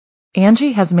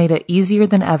Angie has made it easier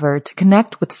than ever to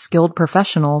connect with skilled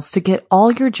professionals to get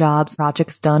all your jobs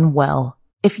projects done well.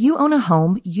 If you own a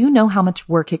home, you know how much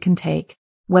work it can take,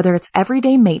 whether it's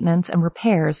everyday maintenance and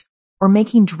repairs or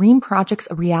making dream projects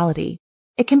a reality.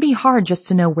 It can be hard just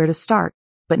to know where to start,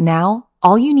 but now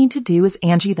all you need to do is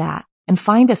Angie that and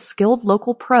find a skilled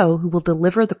local pro who will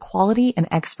deliver the quality and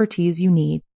expertise you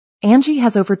need. Angie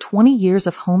has over 20 years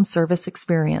of home service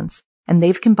experience, and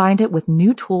they've combined it with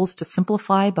new tools to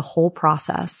simplify the whole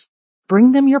process.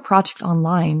 Bring them your project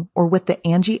online or with the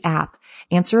Angie app,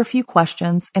 answer a few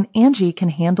questions, and Angie can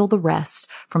handle the rest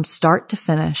from start to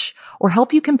finish, or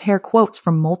help you compare quotes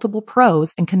from multiple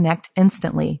pros and connect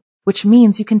instantly, which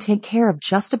means you can take care of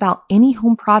just about any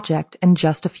home project in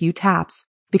just a few taps.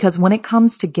 Because when it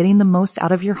comes to getting the most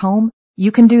out of your home,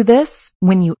 you can do this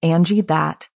when you Angie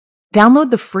that.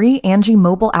 Download the free Angie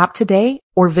mobile app today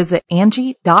or visit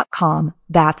Angie.com.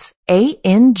 That's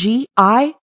ANGI.com.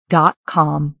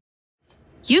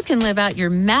 You can live out your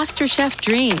MasterChef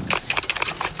dreams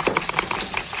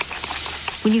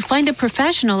when you find a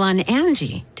professional on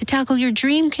Angie to tackle your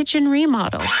dream kitchen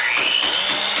remodel.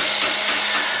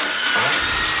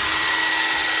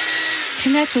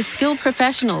 Connect with skilled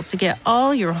professionals to get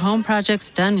all your home projects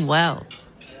done well.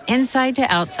 Inside to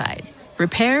outside,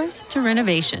 repairs to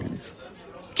renovations.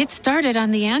 Get started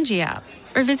on the Angie app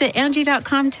or visit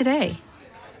Angie.com today.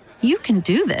 You can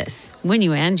do this when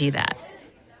you Angie that.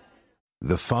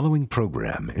 The following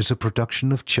program is a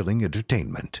production of Chilling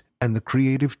Entertainment and the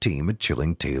creative team at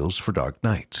Chilling Tales for Dark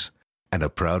Nights, and a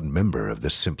proud member of the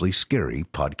Simply Scary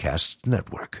Podcasts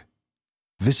Network.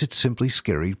 Visit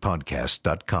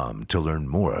simplyscarypodcast.com to learn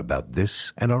more about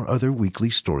this and our other weekly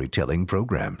storytelling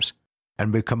programs,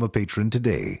 and become a patron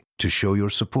today to show your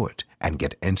support and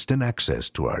get instant access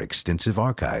to our extensive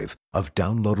archive of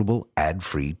downloadable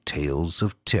ad-free tales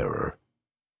of terror.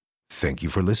 Thank you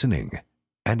for listening,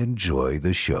 and enjoy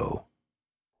the show.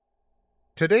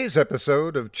 Today's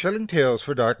episode of Chilling Tales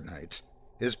for Dark Nights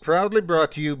is proudly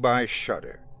brought to you by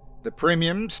Shudder, the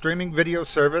premium streaming video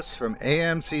service from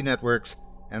AMC Networks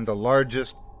and the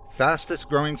largest,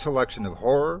 fastest-growing selection of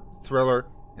horror, thriller,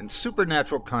 and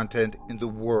supernatural content in the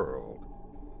world.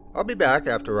 I'll be back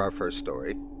after our first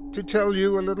story to tell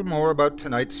you a little more about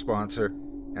tonight's sponsor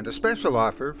and a special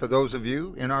offer for those of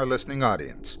you in our listening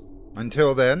audience.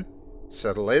 Until then,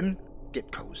 settle in, get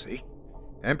cozy,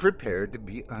 and prepare to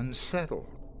be unsettled.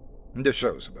 The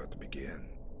show's about to begin.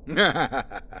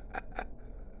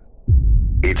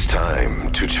 It's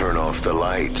time to turn off the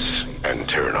lights and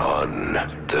turn on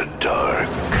the dark.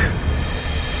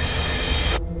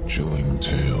 Chilling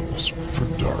Tales for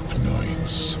Dark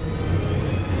Nights.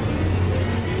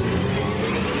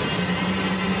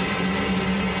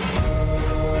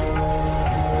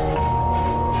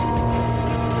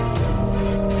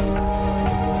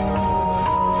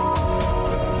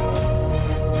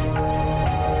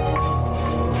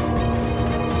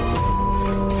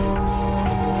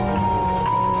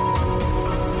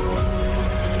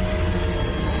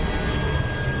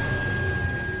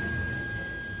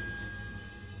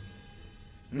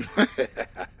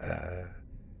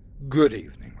 Good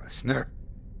evening, listener.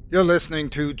 You're listening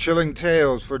to Chilling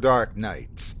Tales for Dark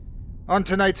Nights. On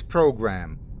tonight's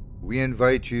program, we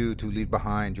invite you to leave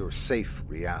behind your safe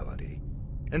reality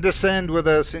and descend with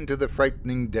us into the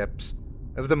frightening depths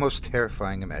of the most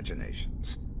terrifying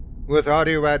imaginations, with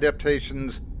audio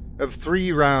adaptations of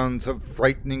 3 rounds of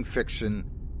frightening fiction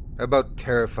about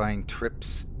terrifying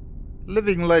trips,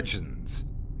 living legends,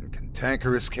 and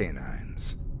cantankerous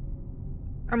canines.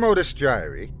 I'm Otis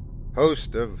Gyrie,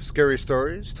 host of Scary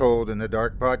Stories Told in the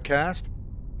Dark podcast,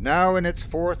 now in its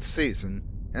 4th season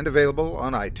and available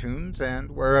on iTunes and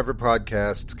wherever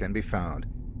podcasts can be found,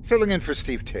 filling in for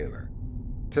Steve Taylor.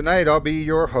 Tonight I'll be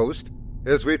your host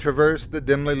as we traverse the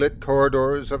dimly lit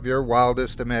corridors of your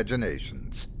wildest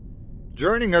imaginations.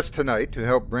 Joining us tonight to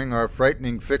help bring our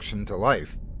frightening fiction to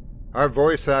life are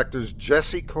voice actors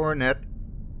Jesse Cornett,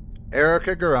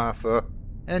 Erica Garaffa,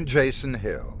 and Jason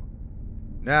Hill.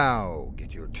 Now,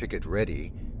 get your ticket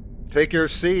ready, take your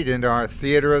seat in our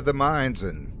theater of the minds,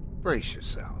 and brace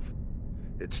yourself.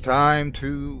 It's time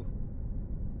to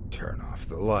turn off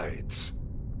the lights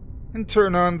and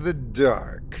turn on the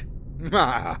dark.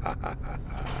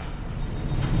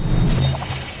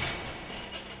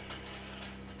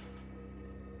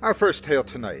 Our first tale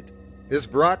tonight is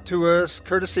brought to us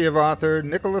courtesy of author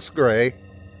Nicholas Gray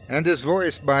and is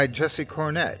voiced by Jesse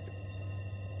Cornett.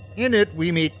 In it,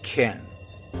 we meet Ken,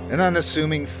 an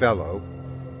unassuming fellow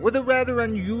with a rather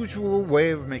unusual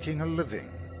way of making a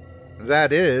living.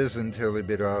 That is, until he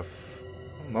bit off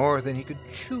more than he could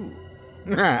chew.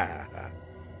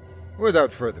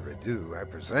 Without further ado, I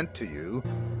present to you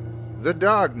the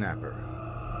Dog Napper.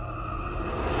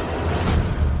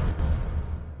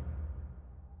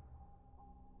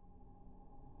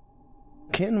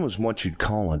 Ken was what you'd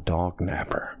call a dog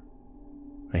napper.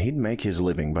 He'd make his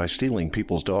living by stealing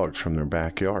people's dogs from their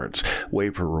backyards,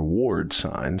 wait for reward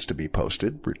signs to be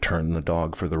posted, return the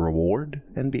dog for the reward,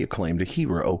 and be acclaimed a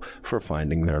hero for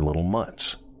finding their little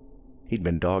mutts. He'd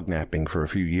been dog napping for a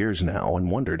few years now and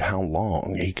wondered how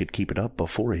long he could keep it up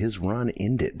before his run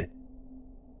ended.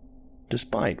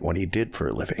 Despite what he did for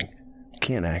a living,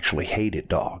 Ken actually hated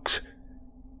dogs.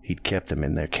 He'd kept them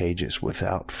in their cages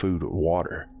without food or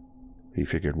water. He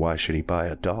figured, why should he buy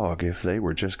a dog if they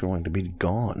were just going to be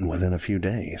gone within a few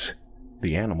days?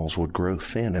 The animals would grow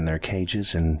thin in their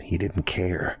cages and he didn't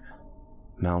care.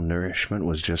 Malnourishment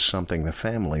was just something the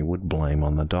family would blame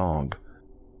on the dog.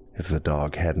 If the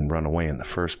dog hadn't run away in the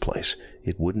first place,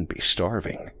 it wouldn't be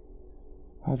starving.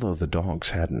 Although the dogs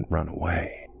hadn't run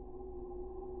away.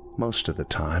 Most of the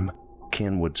time,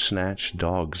 Ken would snatch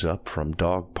dogs up from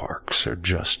dog parks or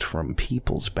just from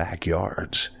people's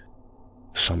backyards.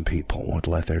 Some people would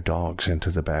let their dogs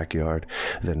into the backyard,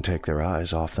 then take their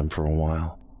eyes off them for a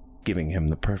while, giving him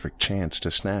the perfect chance to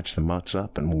snatch the mutts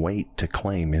up and wait to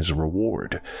claim his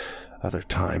reward. Other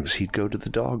times he'd go to the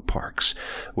dog parks,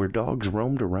 where dogs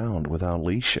roamed around without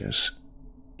leashes.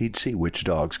 He'd see which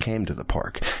dogs came to the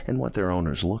park and what their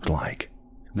owners looked like.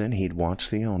 Then he'd watch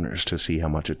the owners to see how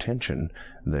much attention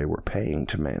they were paying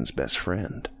to man's best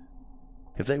friend.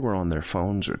 If they were on their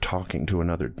phones or talking to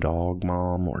another dog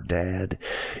mom or dad,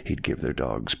 he'd give their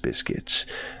dogs biscuits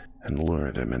and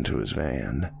lure them into his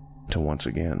van to once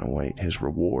again await his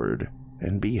reward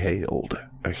and be hailed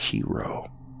a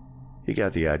hero. He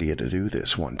got the idea to do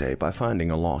this one day by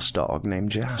finding a lost dog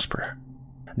named Jasper.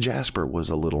 Jasper was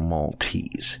a little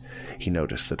Maltese. He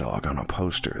noticed the dog on a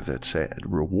poster that said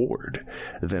reward.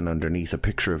 Then underneath a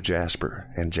picture of Jasper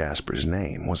and Jasper's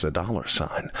name was a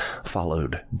 $sign,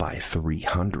 followed by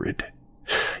 300.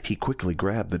 He quickly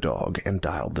grabbed the dog and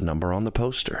dialed the number on the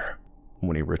poster.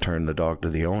 When he returned the dog to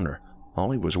the owner,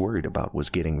 all he was worried about was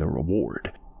getting the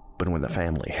reward. But when the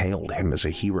family hailed him as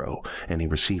a hero and he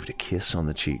received a kiss on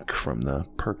the cheek from the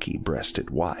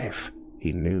perky-breasted wife,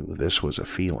 he knew this was a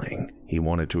feeling he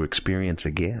wanted to experience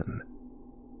again.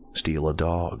 Steal a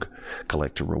dog,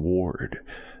 collect a reward,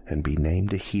 and be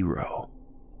named a hero.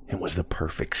 It was the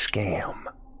perfect scam.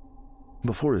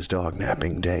 Before his dog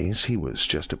napping days, he was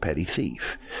just a petty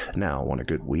thief. Now, on a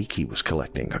good week, he was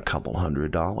collecting a couple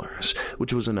 $100,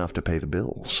 which was enough to pay the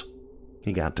bills.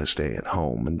 He got to stay at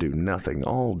home and do nothing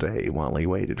all day while he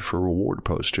waited for reward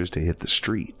posters to hit the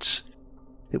streets.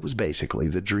 It was basically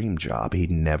the dream job he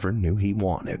never knew he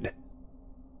wanted.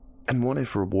 And what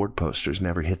if reward posters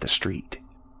never hit the street?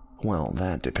 Well,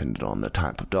 that depended on the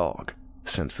type of dog,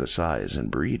 since the size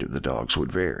and breed of the dogs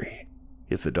would vary.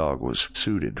 If the dog was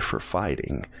suited for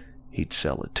fighting, he'd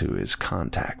sell it to his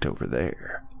contact over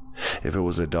there. If it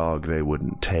was a dog they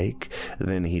wouldn't take,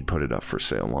 then he'd put it up for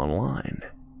sale online.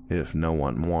 If no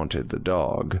one wanted the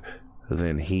dog,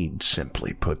 then he'd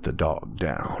simply put the dog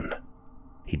down.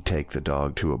 He'd take the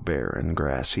dog to a barren,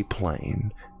 grassy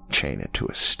plain, chain it to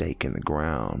a stake in the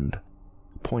ground,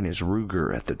 point his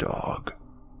Ruger at the dog,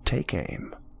 take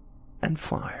aim, and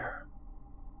fire.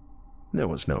 There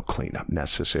was no cleanup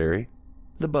necessary.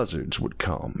 The buzzards would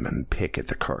come and pick at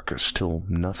the carcass till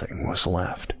nothing was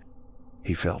left.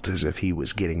 He felt as if he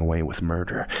was getting away with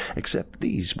murder, except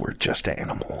these were just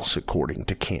animals, according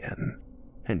to Ken,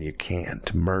 and you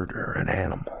can't murder an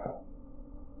animal.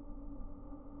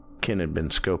 Ken had been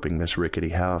scoping this rickety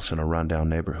house in a rundown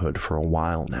neighborhood for a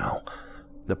while now.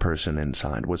 The person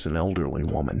inside was an elderly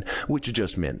woman, which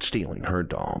just meant stealing her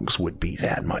dogs would be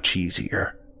that much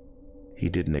easier. He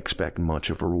didn't expect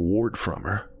much of a reward from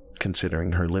her,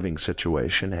 considering her living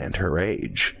situation and her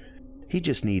age. He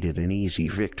just needed an easy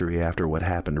victory after what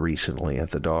happened recently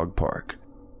at the dog park.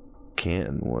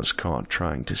 Ken was caught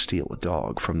trying to steal a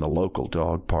dog from the local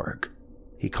dog park.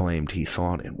 He claimed he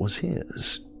thought it was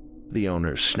his. The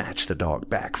owner snatched the dog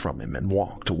back from him and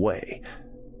walked away.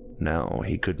 Now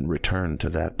he couldn't return to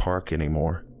that park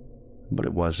anymore. But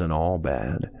it wasn't all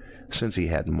bad, since he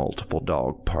had multiple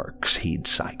dog parks he'd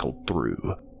cycled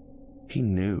through. He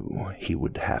knew he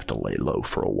would have to lay low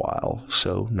for a while,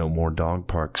 so no more dog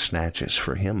park snatches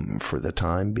for him for the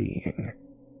time being.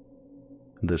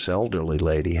 This elderly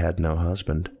lady had no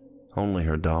husband, only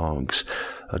her dogs,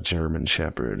 a German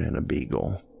Shepherd and a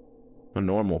Beagle. A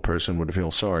normal person would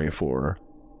feel sorry for her,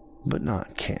 but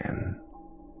not Ken.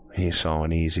 He saw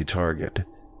an easy target.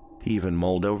 He even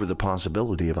mulled over the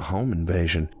possibility of a home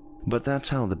invasion, but that's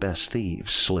how the best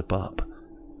thieves slip up.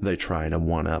 They try to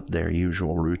one-up their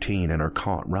usual routine and are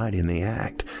caught right in the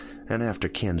act. And after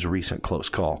Ken's recent close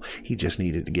call, he just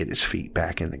needed to get his feet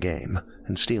back in the game,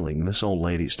 and stealing this old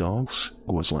lady's dogs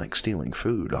was like stealing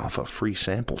food off a free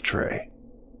sample tray.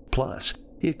 Plus,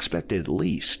 he expected at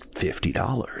least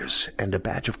 $50 and a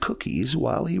batch of cookies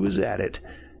while he was at it.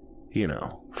 You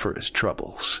know, for his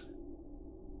troubles.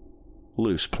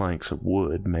 Loose planks of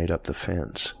wood made up the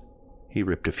fence. He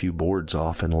ripped a few boards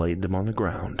off and laid them on the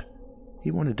ground. He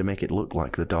wanted to make it look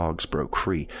like the dogs broke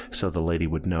free so the lady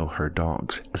would know her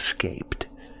dogs escaped.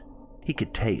 He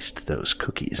could taste those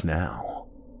cookies now.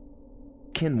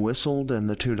 Ken whistled, and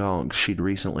the 2 dogs she'd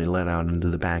recently let out into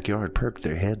the backyard perked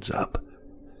their heads up.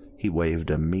 He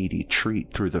waved a meaty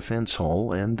treat through the fence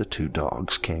hole, and the 2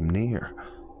 dogs came near.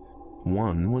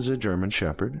 One was a German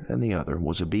Shepherd, and the other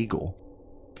was a Beagle.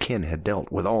 Ken had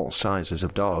dealt with all sizes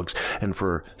of dogs, and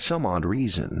for some odd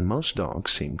reason, most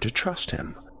dogs seemed to trust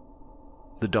him.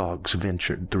 The dogs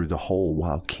ventured through the hole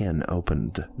while Ken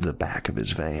opened the back of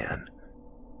his van.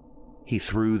 He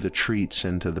threw the treats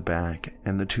into the back,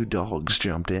 and the 2 dogs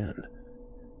jumped in.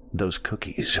 Those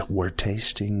cookies were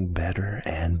tasting better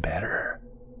and better.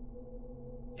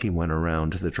 He went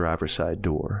around to the driver's side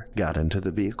door, got into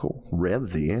the vehicle,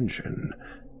 revved the engine,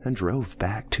 and drove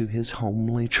back to his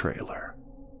homely trailer.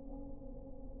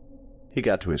 He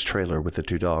got to his trailer with the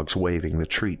 2 dogs waving the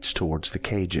treats towards the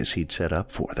cages he'd set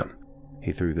up for them.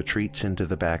 He threw the treats into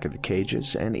the back of the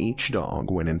cages, and each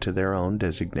dog went into their own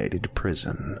designated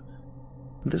prison.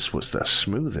 This was the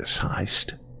smoothest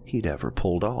heist he'd ever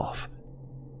pulled off.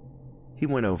 He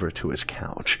went over to his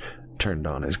couch, turned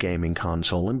on his gaming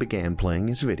console, and began playing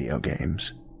his video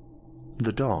games.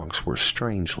 The dogs were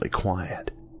strangely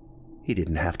quiet. He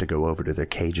didn't have to go over to their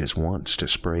cages once to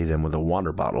spray them with a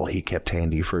water bottle he kept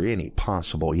handy for any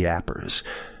possible yappers.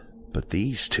 But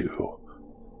these 2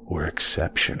 were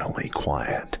exceptionally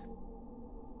quiet.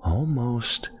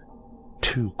 Almost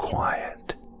too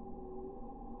quiet.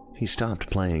 He stopped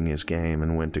playing his game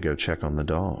and went to go check on the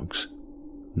dogs.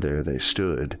 There they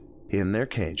stood, in their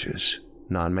cages,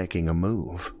 not making a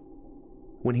move.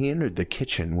 When he entered the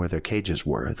kitchen where their cages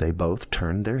were, they both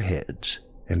turned their heads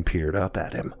and peered up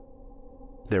at him.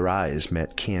 Their eyes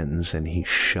met Ken's, and he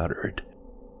shuddered.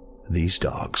 These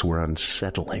dogs were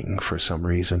unsettling for some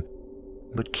reason,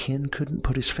 but Ken couldn't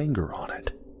put his finger on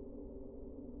it.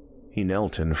 He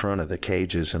knelt in front of the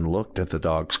cages and looked at the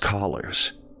dogs'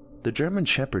 collars. The German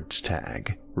Shepherd's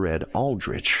tag read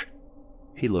Aldrich.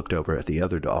 He looked over at the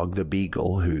other dog, the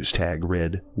Beagle, whose tag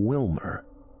read Wilmer.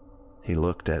 He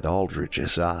looked at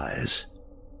Aldrich's eyes.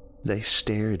 They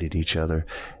stared at each other,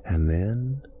 and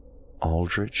then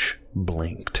Aldrich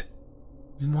blinked.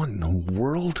 "What in the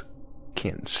world?"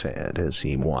 Ken said as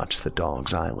he watched the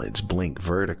dog's eyelids blink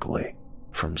vertically,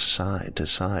 from side to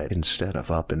side instead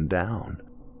of up and down.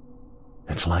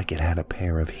 It's like it had a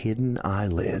pair of hidden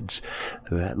eyelids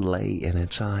that lay in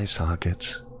its eye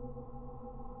sockets.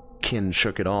 Ken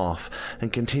shook it off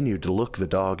and continued to look the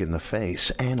dog in the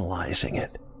face, analyzing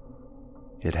it.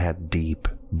 It had deep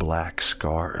black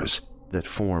scars that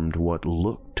formed what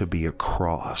looked to be a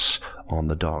cross on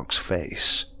the dog's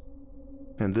face.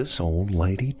 And this old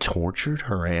lady tortured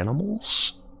her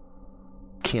animals?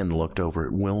 Ken looked over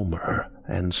at Wilmer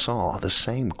and saw the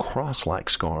same cross-like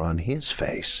scar on his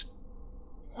face.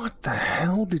 "What the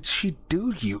hell did she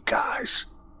do to you guys?"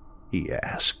 he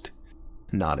asked,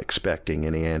 not expecting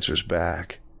any answers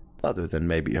back, other than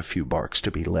maybe a few barks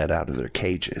to be let out of their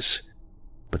cages.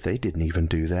 But they didn't even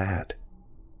do that.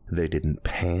 They didn't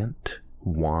pant,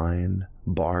 whine,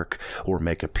 bark, or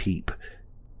make a peep.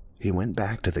 He went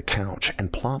back to the couch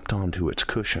and plopped onto its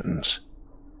cushions.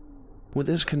 With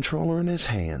his controller in his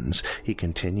hands, he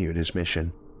continued his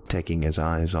mission, taking his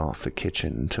eyes off the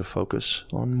kitchen to focus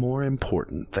on more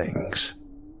important things.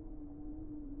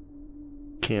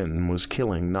 Ken was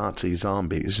killing Nazi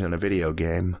zombies in a video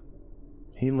game.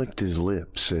 He licked his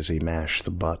lips as he mashed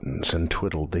the buttons and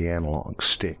twiddled the analog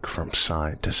stick from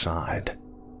side to side.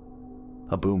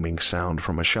 A booming sound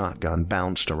from a shotgun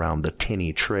bounced around the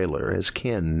tinny trailer as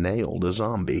Ken nailed a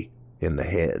zombie in the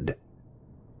head.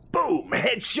 "Boom!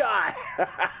 Headshot!"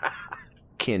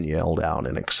 Ken yelled out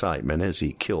in excitement as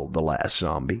he killed the last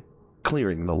zombie,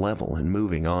 clearing the level and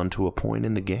moving on to a point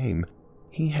in the game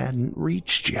he hadn't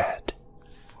reached yet.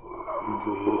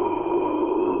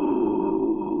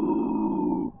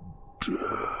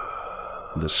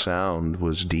 The sound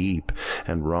was deep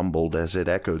and rumbled as it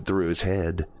echoed through his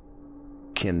head.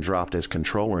 Ken dropped his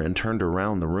controller and turned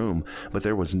around the room, but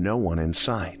there was no one in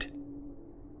sight.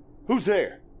 "Who's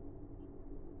there?"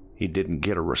 He didn't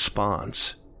get a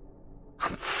response.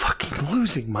 "I'm fucking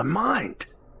losing my mind,"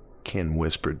 Ken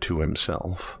whispered to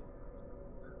himself.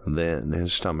 Then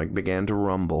his stomach began to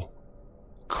rumble.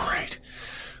 Great.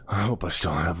 I hope I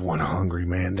still have one hungry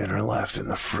man dinner left in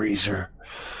the freezer.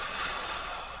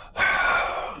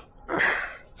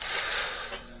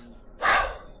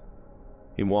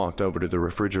 He walked over to the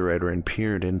refrigerator and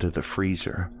peered into the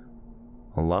freezer.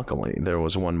 Luckily, there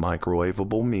was one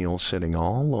microwavable meal sitting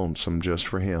all lonesome just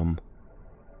for him.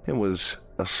 It was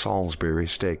a Salisbury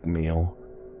steak meal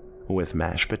with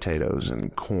mashed potatoes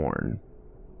and corn.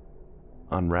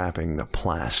 Unwrapping the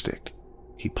plastic,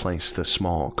 he placed the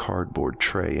small cardboard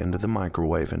tray into the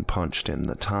microwave and punched in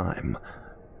the time.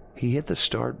 He hit the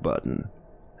start button,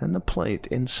 and the plate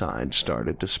inside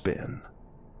started to spin.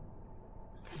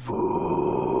 Food.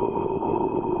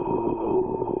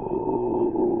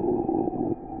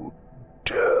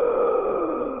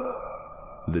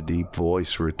 The deep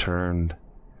voice returned.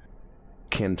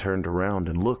 Ken turned around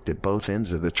and looked at both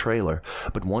ends of the trailer,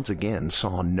 but once again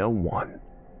saw no one.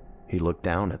 He looked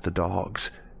down at the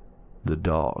dogs. The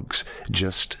dogs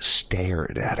just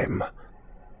stared at him,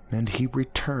 and he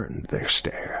returned their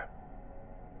stare.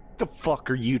 "The fuck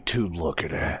are you two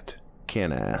looking at?"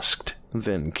 Ken asked,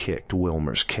 then kicked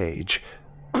Wilmer's cage.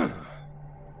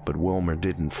 But Wilmer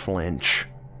didn't flinch.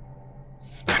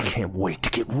 "I can't wait to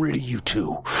get rid of you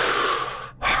two,"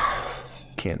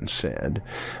 Ken said,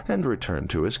 and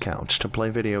returned to his couch to play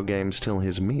video games till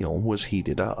his meal was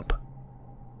heated up.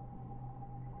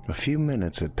 A few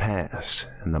minutes had passed,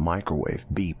 and the microwave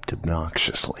beeped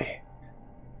obnoxiously.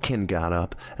 Ken got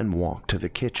up and walked to the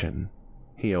kitchen.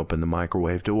 He opened the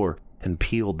microwave door and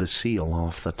peeled the seal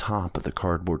off the top of the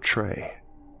cardboard tray.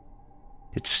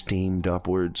 It steamed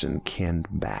upwards, and Ken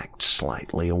backed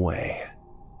slightly away.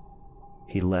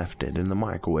 He left it in the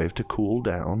microwave to cool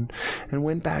down and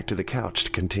went back to the couch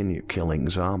to continue killing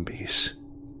zombies.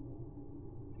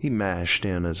 He mashed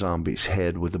in a zombie's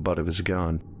head with the butt of his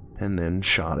gun and then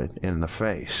shot it in the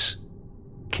face.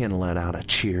 Ken let out a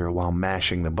cheer while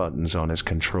mashing the buttons on his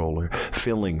controller,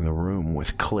 filling the room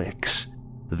with clicks.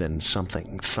 Then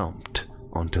something thumped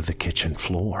onto the kitchen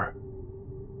floor.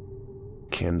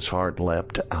 Ken's heart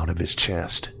leapt out of his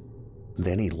chest.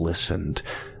 Then he listened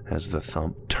as the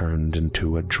thump turned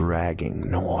into a dragging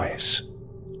noise.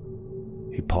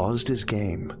 He paused his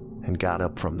game and got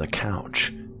up from the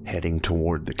couch, heading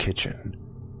toward the kitchen.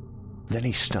 Then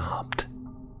he stopped.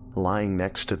 Lying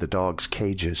next to the dogs'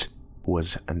 cages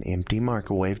was an empty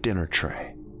microwave dinner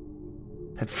tray.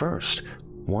 At first,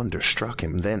 wonder struck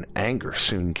him, then anger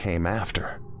soon came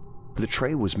after. The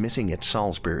tray was missing its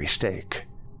Salisbury steak.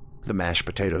 The mashed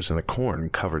potatoes and the corn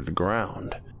covered the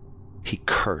ground. He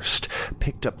cursed,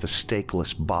 picked up the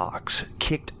steakless box,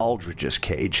 kicked Aldridge's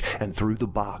cage, and threw the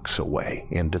box away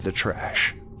into the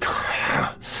trash.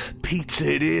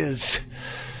 "Pizza it is,"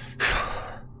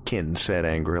 Ken said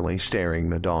angrily, staring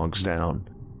the dogs down.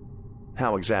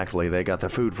 How exactly they got the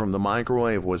food from the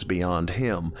microwave was beyond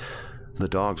him. The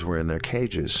dogs were in their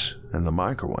cages, and the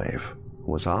microwave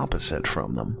was opposite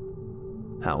from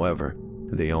them. However,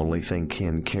 the only thing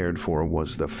Ken cared for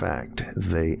was the fact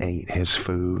they ate his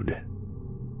food.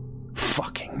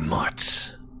 Fucking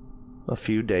mutts. A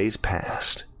few days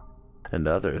passed, and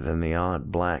other than the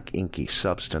odd black inky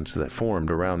substance that formed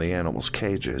around the animals'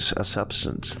 cages, a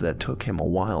substance that took him a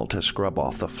while to scrub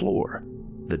off the floor,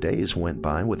 the days went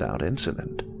by without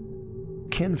incident.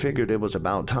 Ken figured it was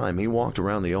about time he walked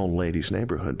around the old lady's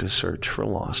neighborhood to search for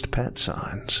lost pet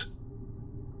signs.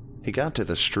 He got to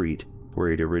the street where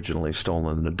he'd originally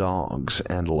stolen the dogs,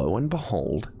 and lo and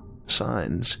behold,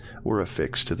 signs were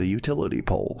affixed to the utility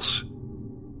poles.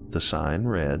 The sign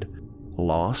read,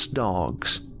 "Lost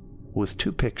Dogs," with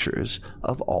 2 pictures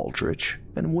of Aldrich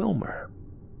and Wilmer.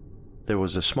 There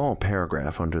was a small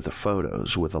paragraph under the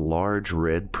photos with a large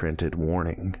red printed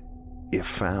warning. "If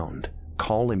found,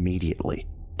 call immediately.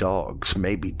 Dogs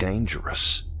may be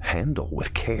dangerous. Handle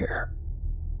with care."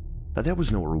 Now, there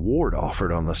was no reward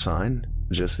offered on the sign,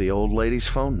 just the old lady's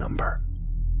phone number.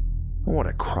 What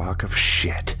a crock of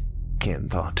shit, Ken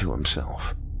thought to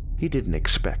himself. He didn't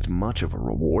expect much of a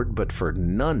reward, but for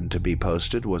none to be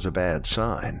posted was a bad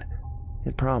sign.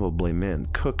 It probably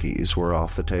meant cookies were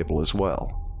off the table as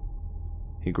well.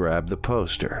 He grabbed the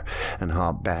poster and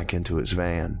hopped back into his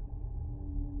van.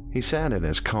 He sat in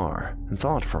his car and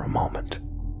thought for a moment.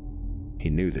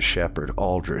 He knew the shepherd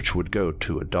Aldrich would go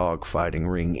to a dog-fighting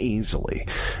ring easily.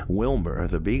 Wilmer,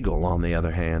 the beagle, on the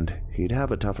other hand, he'd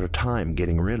have a tougher time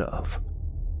getting rid of.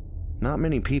 Not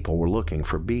many people were looking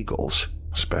for beagles,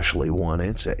 especially one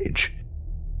its age.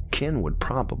 Ken would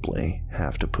probably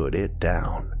have to put it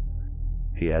down.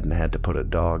 He hadn't had to put a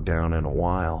dog down in a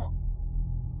while.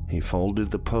 He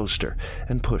folded the poster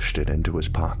and pushed it into his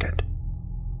pocket.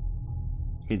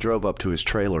 He drove up to his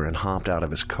trailer and hopped out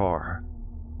of his car.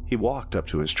 He walked up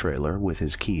to his trailer with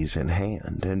his keys in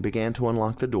hand and began to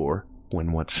unlock the door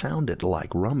when what sounded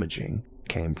like rummaging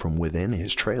came from within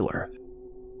his trailer.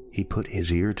 He put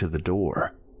his ear to the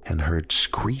door and heard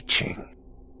screeching.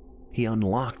 He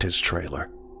unlocked his trailer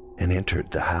and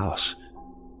entered the house.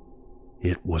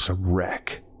 It was a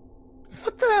wreck.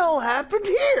 "What the hell happened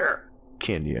here?"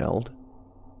 Ken yelled.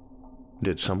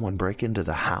 Did someone break into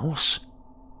the house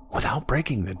without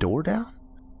breaking the door down?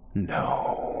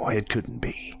 No, it couldn't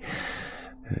be.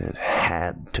 It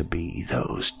had to be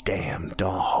those damn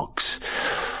dogs.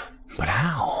 But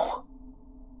how?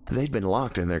 They'd been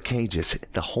locked in their cages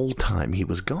the whole time he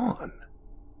was gone.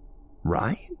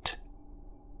 Right?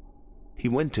 He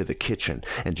went to the kitchen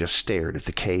and just stared at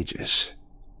the cages.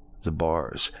 The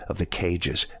bars of the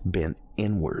cages bent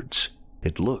inwards.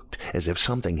 It looked as if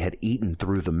something had eaten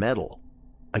through the metal.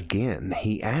 Again,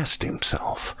 he asked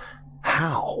himself,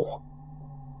 how?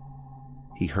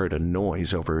 He heard a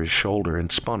noise over his shoulder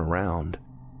and spun around.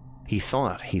 He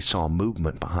thought he saw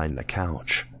movement behind the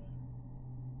couch.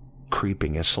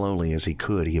 Creeping as slowly as he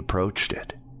could, he approached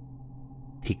it.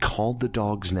 He called the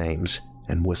dogs' names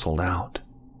and whistled out.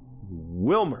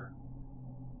 "Wilmer!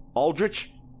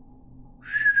 Aldrich!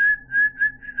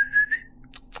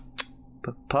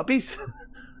 Puppies?"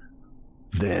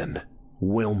 Then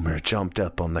Wilmer jumped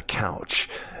up on the couch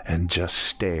and just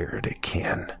stared at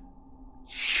Ken.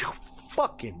 "You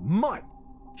fucking mutt!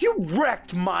 You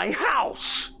wrecked my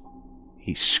house!"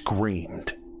 he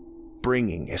screamed,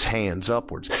 bringing his hands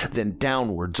upwards, then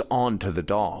downwards onto the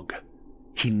dog.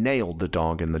 He nailed the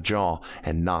dog in the jaw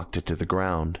and knocked it to the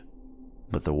ground.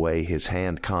 But the way his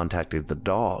hand contacted the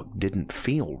dog didn't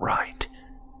feel right.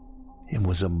 It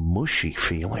was a mushy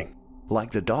feeling,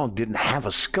 like the dog didn't have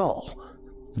a skull.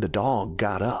 The dog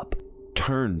got up,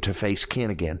 turned to face Ken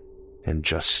again, and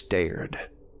just stared.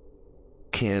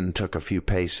 Ken took a few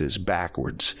paces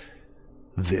backwards.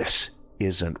 This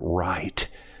isn't right.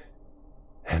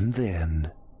 And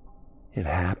then it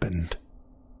happened.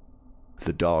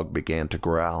 The dog began to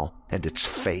growl, and its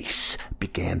face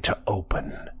began to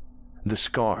open. The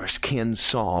scars Ken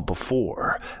saw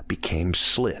before became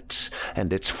slits,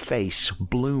 and its face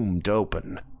bloomed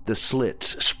open. The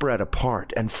slits spread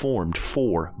apart and formed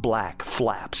 4 black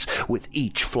flaps, with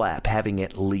each flap having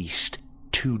at least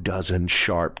 24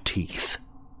 sharp teeth.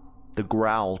 The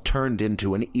growl turned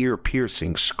into an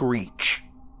ear-piercing screech.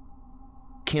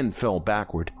 Ken fell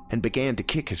backward and began to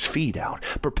kick his feet out,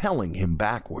 propelling him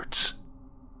backwards.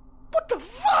 "What the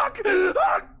fuck?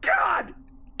 Oh, God!"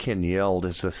 Ken yelled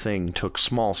as the thing took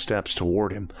small steps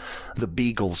toward him. The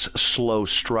beagle's slow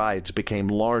strides became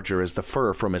larger as the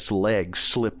fur from its legs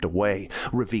slipped away,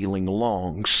 revealing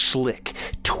long, slick,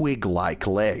 twig-like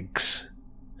legs.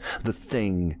 The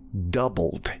thing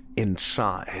doubled in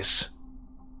size.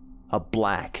 A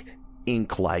black,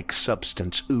 ink-like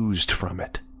substance oozed from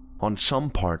it. On some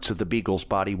parts of the beagle's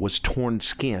body was torn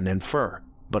skin and fur,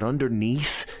 but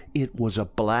underneath it was a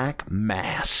black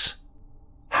mass.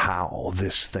 How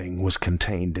this thing was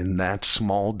contained in that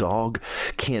small dog,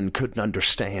 Ken couldn't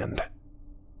understand.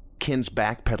 Ken's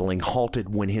backpedaling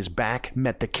halted when his back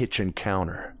met the kitchen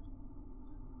counter.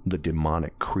 The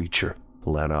demonic creature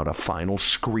let out a final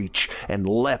screech and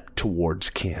leapt towards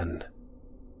Ken.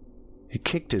 He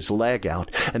kicked his leg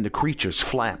out, and the creature's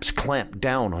flaps clamped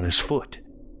down on his foot.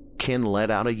 Ken let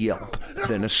out a yelp,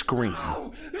 then a scream.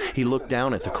 He looked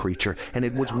down at the creature, and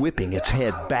it was whipping its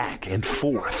head back and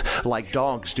forth, like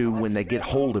dogs do when they get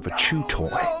hold of a chew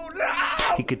toy.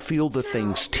 He could feel the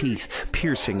thing's teeth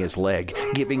piercing his leg,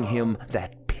 giving him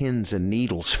that pins and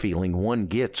needles feeling one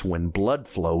gets when blood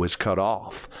flow is cut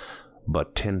off,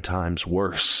 but 10 times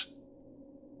worse.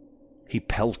 He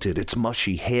pelted its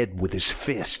mushy head with his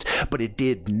fist, but it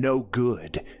did no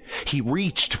good. He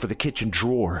reached for the kitchen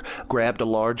drawer, grabbed a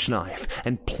large knife,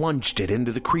 and plunged it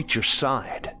into the creature's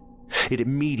side. It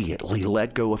immediately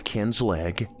let go of Ken's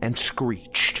leg and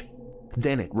screeched.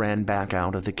 Then it ran back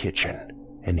out of the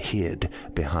kitchen and hid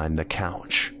behind the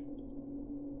couch.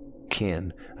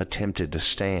 Ken attempted to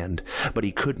stand, but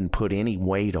he couldn't put any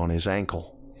weight on his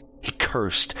ankle. He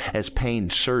cursed as pain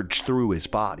surged through his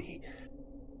body.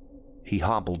 He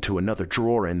hobbled to another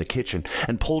drawer in the kitchen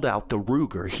and pulled out the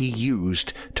Ruger he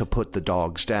used to put the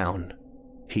dogs down.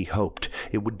 He hoped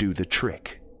it would do the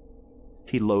trick.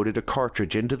 He loaded a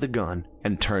cartridge into the gun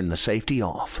and turned the safety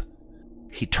off.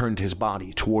 He turned his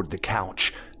body toward the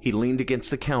couch. He leaned against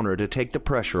the counter to take the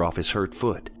pressure off his hurt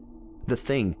foot. The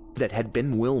thing that had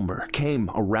been Wilmer came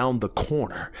around the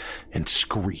corner and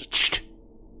screeched.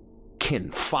 Ken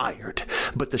fired,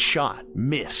 but the shot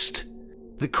missed.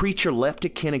 The creature leapt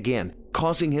at Ken again,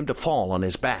 causing him to fall on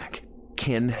his back.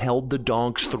 Ken held the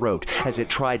dog's throat as it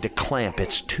tried to clamp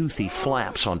its toothy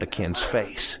flaps onto Ken's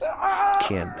face.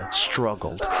 Ken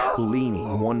struggled,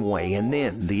 leaning one way and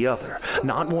then the other,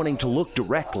 not wanting to look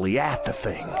directly at the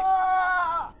thing.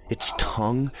 Its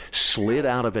tongue slid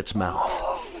out of its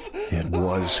mouth. It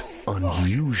was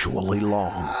unusually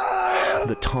long.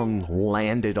 The tongue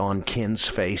landed on Ken's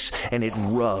face, and it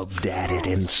rubbed at it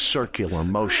in circular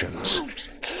motions.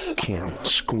 Ken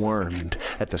squirmed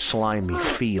at the slimy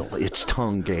feel its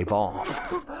tongue gave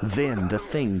off. Then the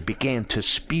thing began to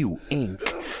spew ink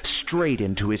straight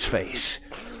into his face.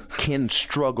 Ken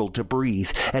struggled to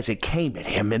breathe as it came at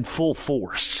him in full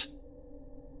force.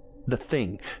 The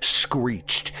thing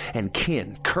screeched, and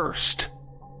Ken cursed.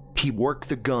 He worked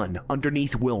the gun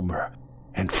underneath Wilmer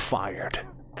and fired.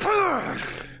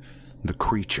 The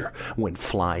creature went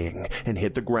flying and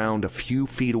hit the ground a few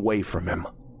feet away from him.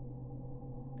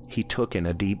 He took in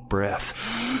a deep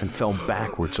breath and fell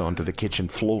backwards onto the kitchen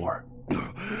floor.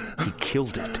 He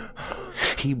killed it.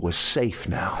 He was safe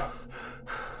now.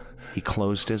 He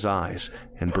closed his eyes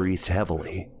and breathed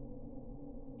heavily.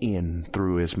 In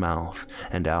through his mouth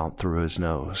and out through his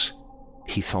nose.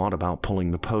 He thought about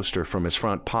pulling the poster from his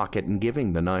front pocket and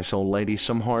giving the nice old lady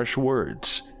some harsh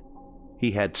words.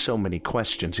 He had so many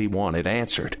questions he wanted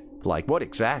answered, like what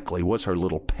exactly was her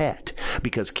little pet,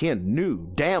 because Ken knew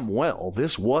damn well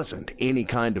this wasn't any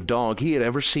kind of dog he had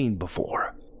ever seen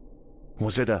before.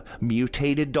 Was it a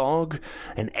mutated dog?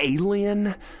 An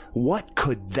alien? What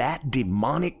could that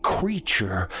demonic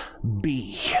creature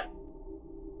be?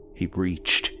 He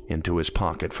reached into his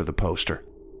pocket for the poster,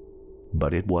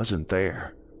 but it wasn't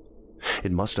there.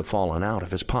 It must have fallen out of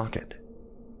his pocket.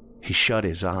 He shut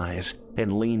his eyes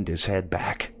and leaned his head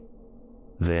back.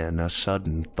 Then a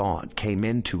sudden thought came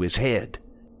into his head.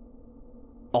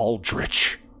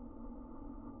 Aldrich.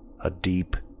 A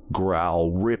deep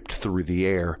growl ripped through the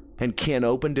air, and Ken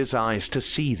opened his eyes to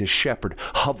see the shepherd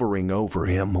hovering over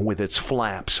him with its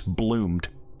flaps bloomed,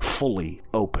 fully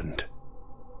opened.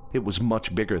 It was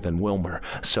much bigger than Wilmer,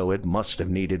 so it must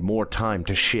have needed more time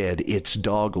to shed its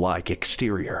dog-like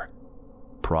exterior.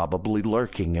 Probably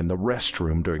lurking in the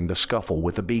restroom during the scuffle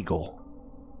with the beagle.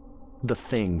 The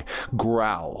thing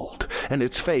growled, and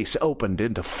its face opened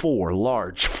into 4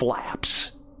 large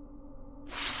flaps.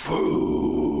 Food!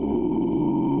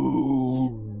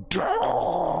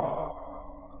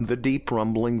 The deep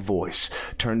rumbling voice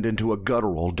turned into a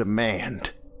guttural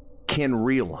demand. Ken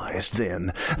realized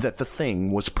then that the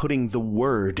thing was putting the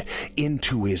word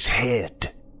into his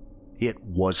head. It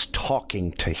was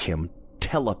talking to him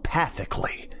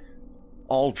telepathically.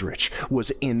 Aldrich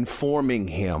was informing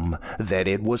him that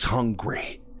it was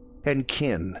hungry, and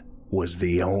Ken was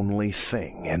the only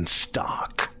thing in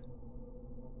stock.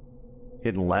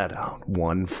 It let out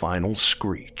one final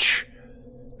screech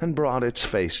and brought its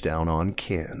face down on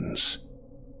Ken's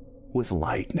with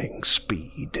lightning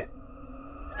speed.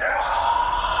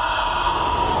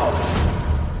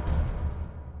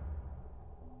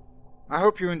 I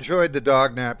hope you enjoyed The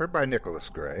Dog Napper by Nicholas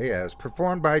Gray, as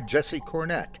performed by Jesse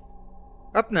Cornett.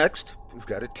 Up next, we've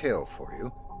got a tale for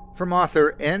you from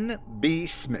author N.B.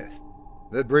 Smith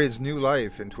that breathes new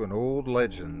life into an old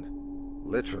legend,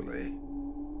 literally.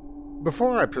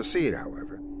 Before I proceed,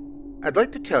 however, I'd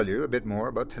like to tell you a bit more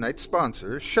about tonight's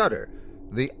sponsor, Shudder,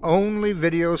 the only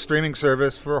video streaming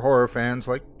service for horror fans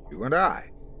like you and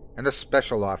I, and a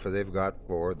special offer they've got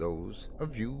for those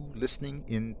of you listening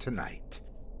in tonight.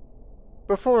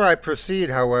 Before I proceed,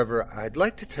 however, I'd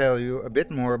like to tell you a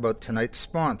bit more about tonight's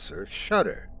sponsor,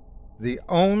 Shudder, the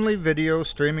only video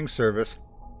streaming service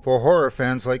for horror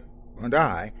fans like you and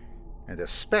I, and a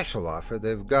special offer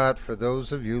they've got for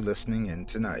those of you listening in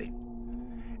tonight.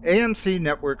 AMC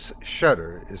Network's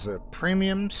Shudder is a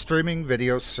premium streaming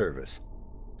video service,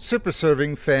 super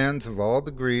serving fans of all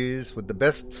degrees with the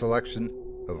best selection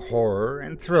of horror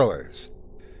and thrillers.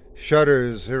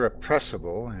 Shudder's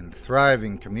irrepressible and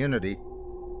thriving community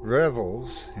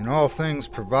revels in all things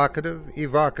provocative,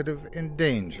 evocative, and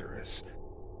dangerous.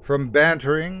 From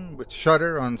bantering with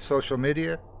Shudder on social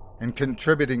media and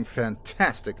contributing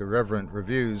fantastic irreverent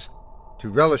reviews, to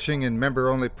relishing in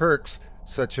member-only perks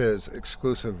such as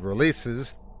exclusive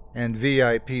releases and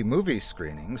VIP movie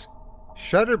screenings,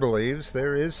 Shudder believes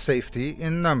there is safety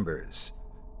in numbers.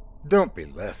 Don't be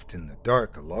left in the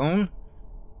dark alone.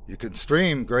 You can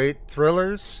stream great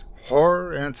thrillers,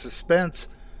 horror, and suspense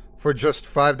for just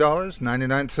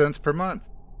 $5.99 per month,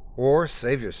 or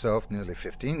save yourself nearly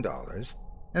 $15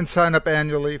 and sign up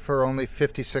annually for only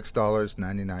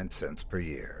 $56.99 per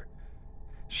year.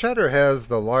 Shudder has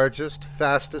the largest,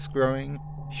 fastest-growing,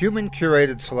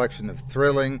 human-curated selection of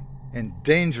thrilling and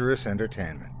dangerous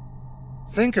entertainment.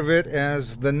 Think of it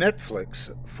as the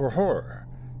Netflix for horror.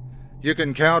 You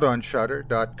can count on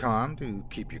Shudder.com to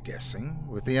keep you guessing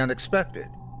with the unexpected.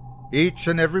 Each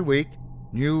and every week,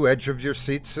 new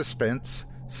edge-of-your-seat suspense,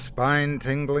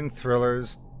 spine-tingling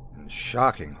thrillers, and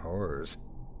shocking horrors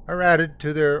are added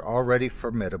to their already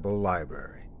formidable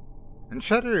library. And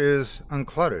Shudder is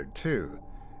uncluttered, too.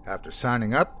 After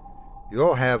signing up,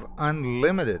 you'll have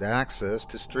unlimited access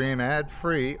to stream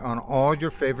ad-free on all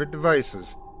your favorite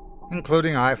devices,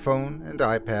 including iPhone and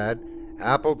iPad,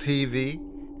 Apple TV,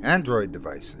 Android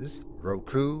devices,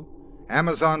 Roku,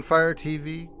 Amazon Fire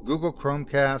TV, Google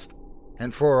Chromecast,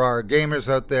 and for our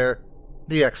gamers out there,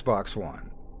 the Xbox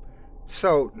One.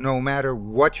 So, no matter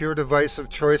what your device of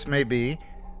choice may be,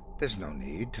 there's no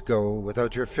need to go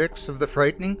without your fix of the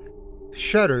frightening.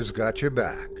 Shudder's got your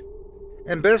back.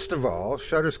 And best of all,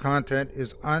 Shudder's content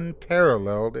is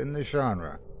unparalleled in the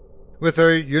genre. With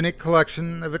a unique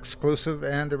collection of exclusive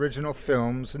and original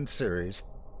films and series,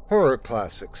 horror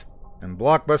classics, and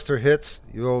blockbuster hits,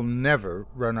 you'll never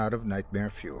run out of nightmare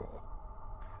fuel.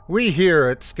 We here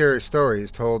at Scary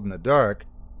Stories Told in the Dark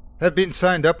have been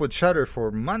signed up with Shudder for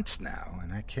months now,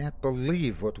 and I can't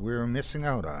believe what we're missing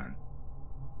out on.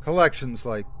 Collections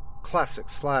like classic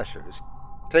slashers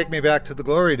take me back to the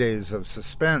glory days of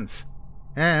suspense,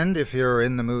 and if you're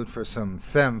in the mood for some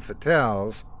femme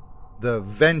fatales, the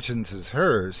Vengeance is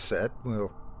Hers set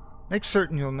will make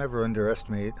certain you'll never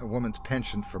underestimate a woman's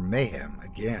penchant for mayhem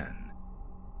again.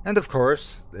 And of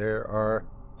course, there are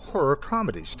horror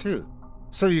comedies too,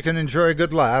 so you can enjoy a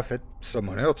good laugh at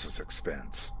someone else's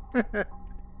expense.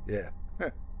 Yeah.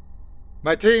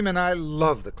 My team and I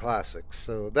love the classics,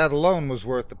 so that alone was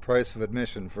worth the price of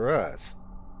admission for us.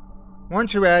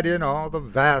 Once you add in all the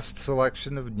vast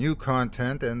selection of new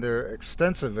content and their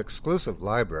extensive exclusive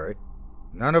library,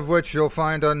 none of which you'll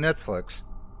find on Netflix,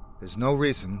 there's no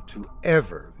reason to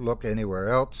ever look anywhere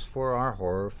else for our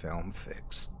horror film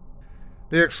fix.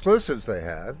 The exclusives they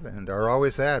have, and are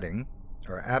always adding,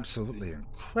 are absolutely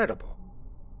incredible.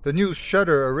 The new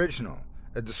Shudder original,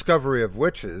 A Discovery of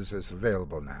Witches, is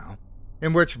available now,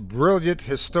 in which brilliant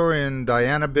historian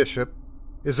Diana Bishop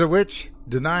is a witch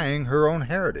denying her own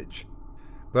heritage.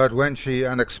 But when she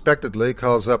unexpectedly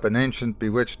calls up an ancient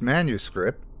bewitched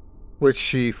manuscript, which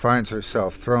she finds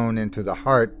herself thrown into the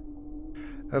heart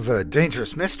of a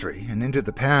dangerous mystery and into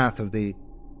the path of the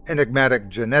enigmatic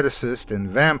geneticist and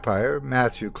vampire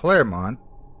Matthew Claremont,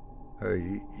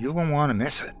 you won't want to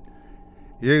miss it.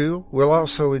 You will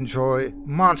also enjoy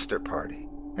Monster Party,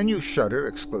 a new Shudder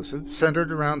exclusive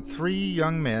centered around 3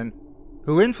 young men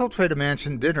who infiltrate a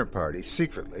mansion dinner party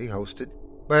secretly hosted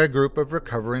by a group of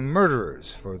recovering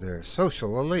murderers for their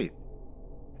social elite.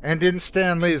 And in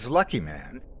Stanley's Lucky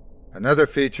Man, another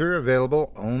feature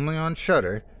available only on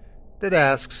Shudder that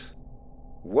asks,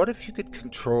 what if you could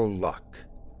control luck?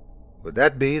 Would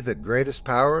that be the greatest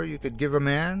power you could give a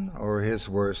man, or his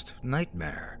worst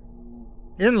nightmare?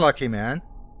 In Lucky Man,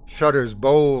 Shudder's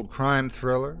bold crime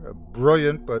thriller, a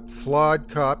brilliant but flawed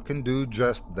cop can do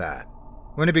just that,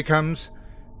 when he becomes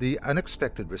the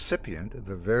unexpected recipient of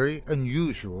a very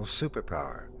unusual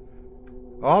superpower.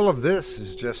 All of this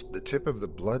is just the tip of the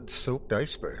blood-soaked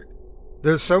iceberg.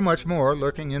 There's so much more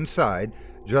lurking inside,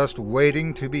 just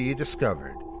waiting to be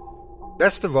discovered.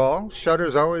 Best of all,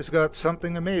 Shudder's always got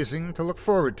something amazing to look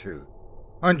forward to.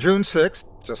 On June 6th,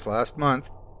 just last month,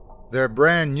 their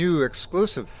brand new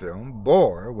exclusive film,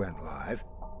 Boar, went live,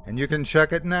 and you can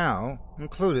check it now,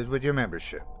 included with your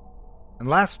membership. And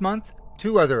last month,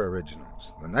 2 other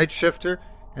originals, The Night Shifter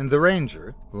and The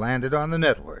Ranger, landed on the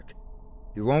network.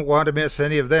 You won't want to miss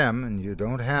any of them, and you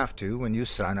don't have to when you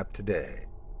sign up today.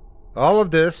 All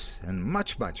of this, and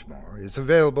much, much more, is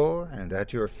available and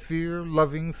at your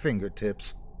fear-loving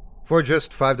fingertips for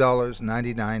just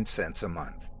 $5.99 a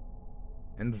month.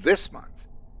 And this month,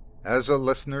 as a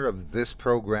listener of this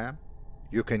program,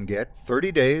 you can get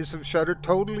 30 days of Shudder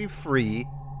totally free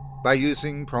by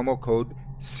using promo code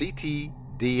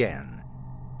CTDN.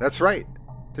 That's right.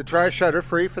 To try Shudder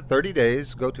free for 30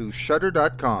 days, go to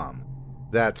Shudder.com.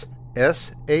 That's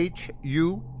SHUDDER.com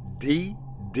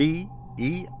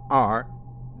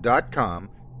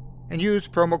and use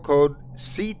promo code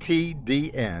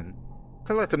CTDN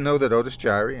to let them know that Otis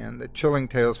Jiry and the Chilling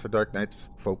Tales for Dark Nights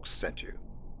folks sent you.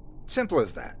 Simple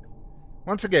as that.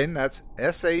 Once again, that's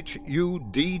SHUDDER.com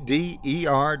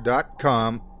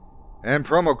and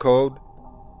promo code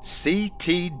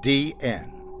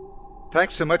CTDN.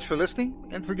 Thanks so much for listening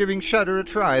and for giving Shudder a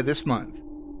try this month.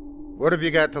 What have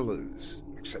you got to lose?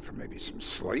 Except for maybe some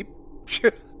sleep?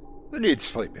 Who needs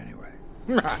sleep anyway?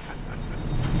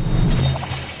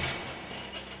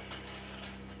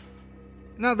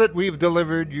 Now that we've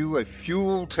delivered you a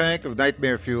fuel tank of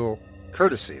nightmare fuel,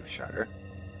 courtesy of Shudder,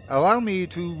 allow me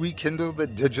to rekindle the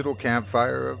digital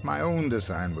campfire of my own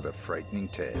design with a frightening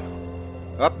tale.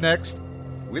 Up next,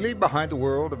 we leave behind the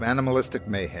world of animalistic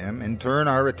mayhem and turn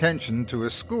our attention to a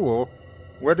school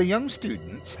where the young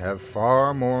students have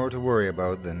far more to worry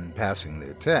about than passing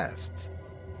their tests.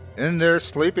 In their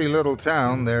sleepy little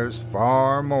town, there's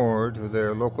far more to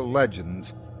their local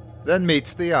legends than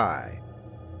meets the eye.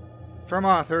 From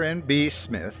author N.B.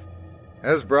 Smith,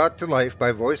 as brought to life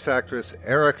by voice actress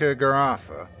Erica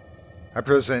Garaffa, I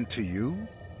present to you,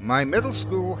 My Middle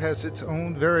School Has Its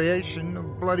Own Variation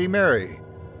of Bloody Mary,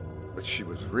 but she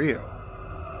was real.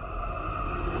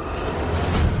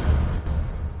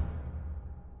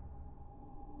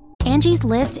 Angie's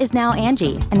List is now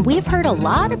Angie, and we've heard a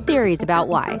lot of theories about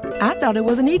why. I thought it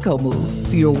was an eco move.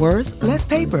 Fewer words, less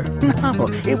paper. No,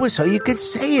 it was so you could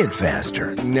say it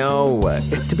faster. No,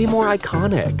 it's to be more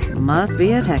iconic. Must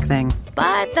be a tech thing.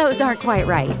 But those aren't quite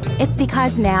right. It's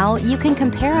because now you can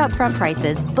compare upfront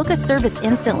prices, book a service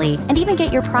instantly, and even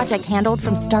get your project handled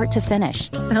from start to finish.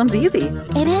 Sounds easy.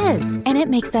 It is, and it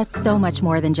makes us so much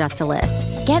more than just a list.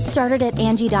 Get started at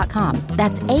Angie.com.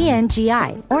 That's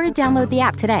ANGI, or download the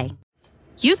app today.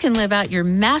 You can live out your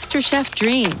MasterChef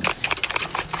dreams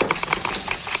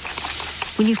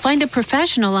when you find a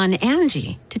professional on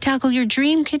Angie to tackle your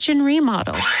dream kitchen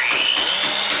remodel.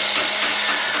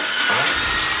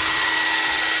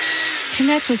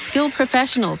 Connect with skilled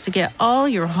professionals to get all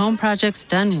your home projects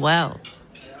done well.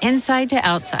 Inside to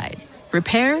outside,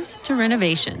 repairs to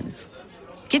renovations.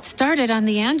 Get started on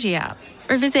the Angie app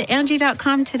or visit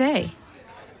Angie.com today.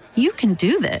 You can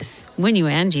do this when you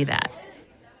Angie that.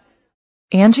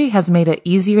 Angie has made it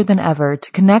easier than ever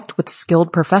to connect with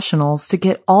skilled professionals to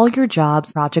get all your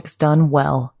jobs projects done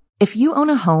well. If you own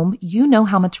a home, you know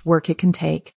how much work it can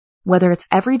take, whether it's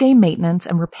everyday maintenance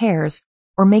and repairs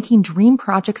or making dream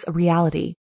projects a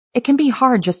reality. It can be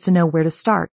hard just to know where to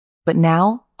start, but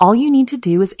now all you need to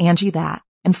do is Angie that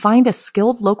and find a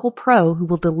skilled local pro who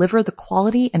will deliver the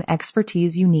quality and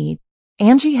expertise you need.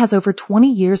 Angie has over 20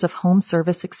 years of home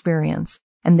service experience,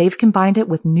 and they've combined it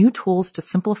with new tools to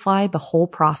simplify the whole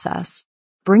process.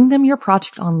 Bring them your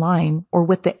project online or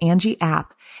with the Angie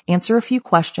app, answer a few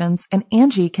questions, and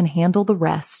Angie can handle the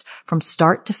rest from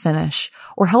start to finish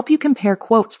or help you compare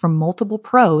quotes from multiple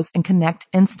pros and connect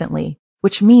instantly,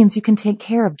 which means you can take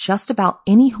care of just about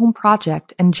any home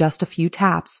project in just a few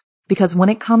taps. Because when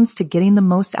it comes to getting the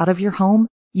most out of your home,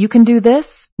 you can do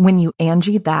this when you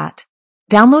Angie that.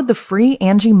 Download the free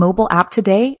Angie mobile app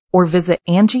today or visit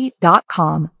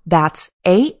Angie.com. That's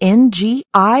ANGI.com.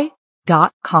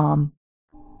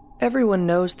 Everyone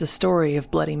knows the story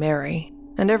of Bloody Mary,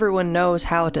 and everyone knows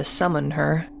how to summon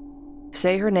her.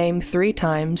 Say her name 3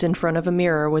 times in front of a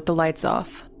mirror with the lights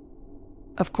off.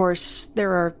 Of course,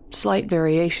 there are slight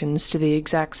variations to the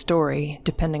exact story,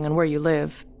 depending on where you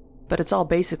live, but it's all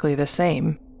basically the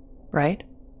same, right?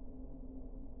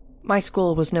 My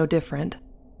school was no different.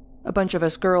 A bunch of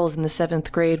us girls in the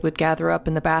 7th grade would gather up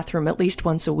in the bathroom at least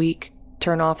once a week,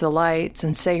 turn off the lights,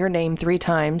 and say her name 3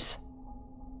 times.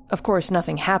 Of course,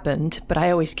 nothing happened, but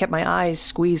I always kept my eyes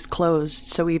squeezed closed,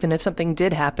 so even if something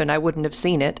did happen, I wouldn't have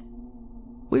seen it.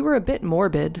 We were a bit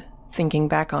morbid, thinking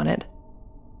back on it.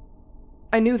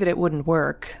 I knew that it wouldn't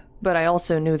work, but I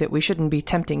also knew that we shouldn't be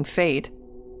tempting fate.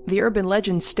 The urban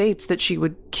legend states that she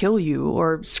would kill you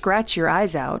or scratch your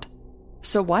eyes out.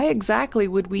 So why exactly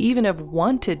would we even have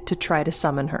wanted to try to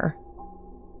summon her?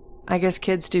 I guess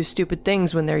kids do stupid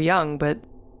things when they're young, but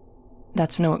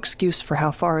that's no excuse for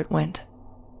how far it went.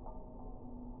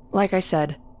 Like I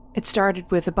said, it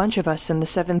started with a bunch of us in the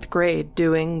 7th grade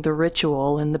doing the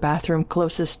ritual in the bathroom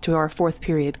closest to our 4th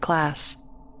period class.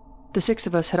 The 6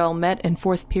 of us had all met in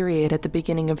 4th period at the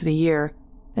beginning of the year,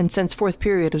 and since 4th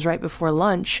period was right before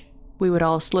lunch, we would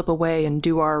all slip away and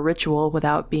do our ritual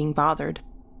without being bothered.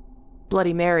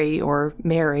 Bloody Mary, or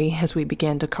Mary as we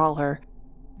began to call her,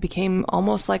 became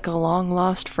almost like a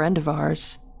long-lost friend of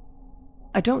ours.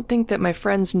 I don't think that my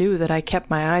friends knew that I kept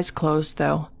my eyes closed,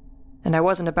 though, and I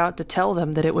wasn't about to tell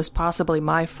them that it was possibly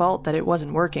my fault that it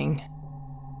wasn't working.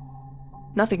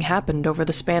 Nothing happened over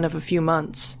the span of a few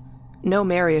months. No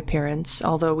Mary appearance,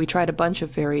 although we tried a bunch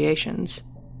of variations.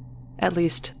 At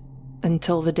least,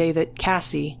 until the day that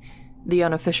Cassie, the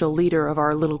unofficial leader of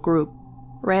our little group,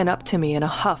 ran up to me in a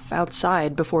huff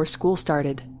outside before school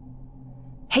started.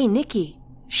 "Hey, Nikki,"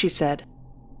 she said.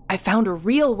 "I found a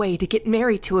real way to get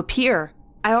Mary to appear.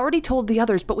 I already told the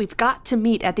others, but we've got to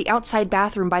meet at the outside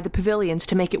bathroom by the pavilions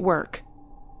to make it work."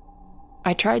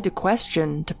 I tried to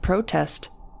question, to protest,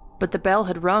 but the bell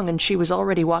had rung and she was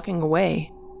already walking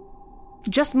away.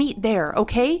 "Just meet there,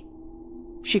 okay?"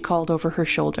 she called over her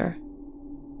shoulder.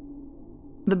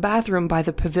 The bathroom by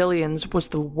the pavilions was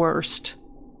the worst.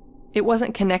 It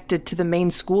wasn't connected to the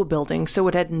main school building, so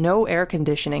it had no air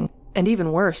conditioning, and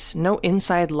even worse, no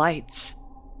inside lights.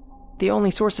 The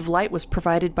only source of light was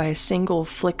provided by a single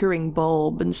flickering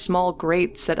bulb and small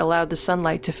grates that allowed the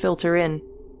sunlight to filter in.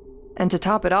 And to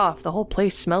top it off, the whole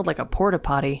place smelled like a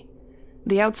porta-potty.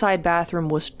 The outside bathroom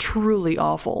was truly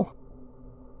awful.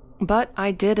 But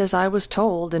I did as I was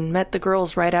told and met the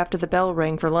girls right after the bell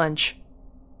rang for lunch.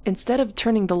 Instead of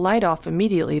turning the light off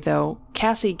immediately, though,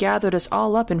 Cassie gathered us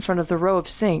all up in front of the row of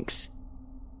sinks.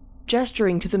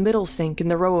 Gesturing to the middle sink in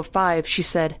the row of 5, she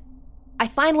said, "I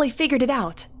finally figured it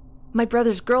out. My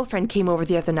brother's girlfriend came over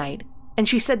the other night, and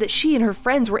she said that she and her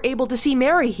friends were able to see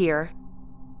Mary here."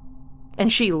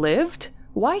 "And she lived?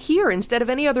 Why here instead of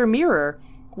any other mirror?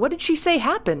 What did she say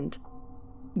happened?"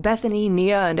 Bethany,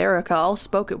 Nia, and Erica all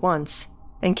spoke at once,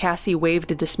 and Cassie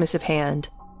waved a dismissive hand.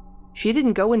 "She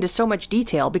didn't go into so much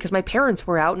detail because my parents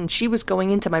were out and she was going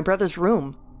into my brother's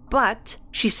room. But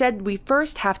she said we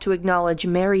first have to acknowledge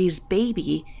Mary's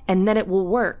baby, and then it will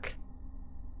work."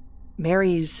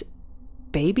 "Mary's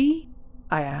baby?"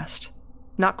 I asked,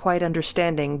 not quite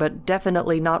understanding, but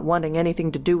definitely not wanting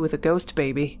anything to do with a ghost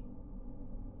baby.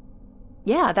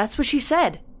 "Yeah, that's what she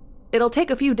said. It'll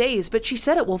take a few days, but she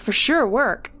said it will for sure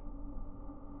work."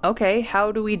 "Okay,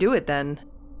 how do we do it then?"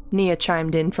 Nia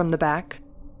chimed in from the back.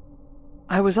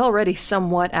 I was already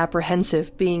somewhat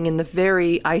apprehensive being in the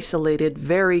very isolated,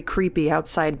 very creepy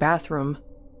outside bathroom,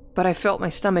 but I felt my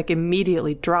stomach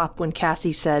immediately drop when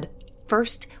Cassie said,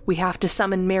 "First, we have to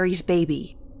summon Mary's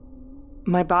baby."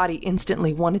 My body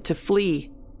instantly wanted to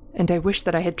flee, and I wished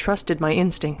that I had trusted my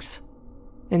instincts.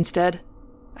 Instead,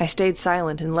 I stayed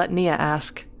silent and let Nia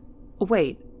ask,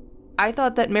 "Wait, I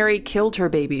thought that Mary killed her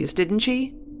babies, didn't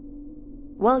she?"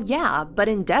 "Well, yeah, but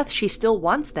in death she still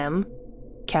wants them,"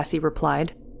 Cassie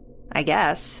replied. "I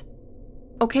guess."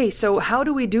 "Okay, so how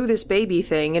do we do this baby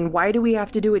thing, and why do we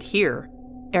have to do it here?"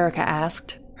 Erica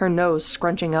asked, her nose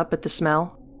scrunching up at the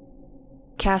smell.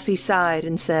 Cassie sighed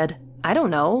and said, "I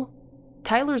don't know.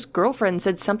 Tyler's girlfriend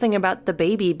said something about the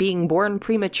baby being born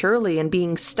prematurely and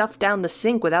being stuffed down the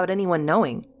sink without anyone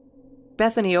knowing."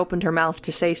 Bethany opened her mouth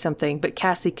to say something, but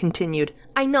Cassie continued,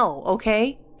 "I know,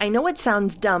 okay? I know it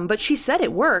sounds dumb, but she said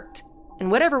it worked. And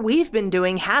whatever we've been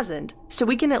doing hasn't, so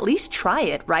we can at least try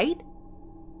it, right?"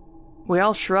 We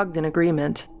all shrugged in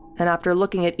agreement, and after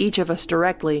looking at each of us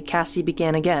directly, Cassie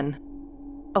began again.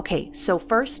 "Okay, so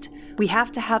first, we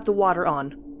have to have the water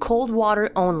on. Cold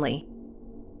water only."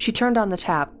 She turned on the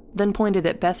tap, then pointed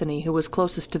at Bethany, who was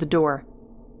closest to the door.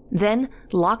 "Then,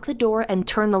 lock the door and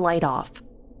turn the light off."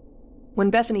 When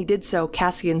Bethany did so,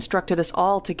 Cassie instructed us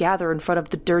all to gather in front of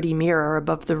the dirty mirror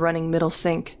above the running middle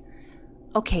sink.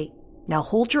 "Okay, now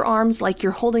hold your arms like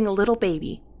you're holding a little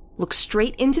baby. Look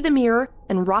straight into the mirror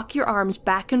and rock your arms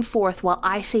back and forth while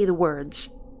I say the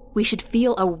words. We should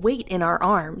feel a weight in our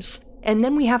arms, and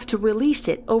then we have to release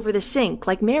it over the sink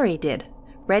like Mary did.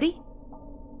 Ready?"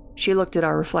 She looked at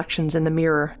our reflections in the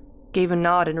mirror, gave a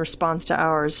nod in response to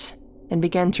ours, and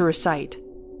began to recite.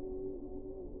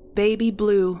 Baby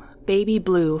blue,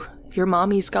 your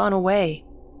mommy's gone away.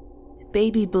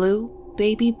 Baby blue,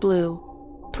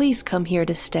 please come here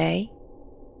to stay.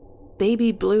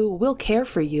 Baby blue, we'll care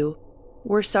for you.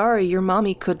 We're sorry your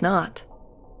mommy could not.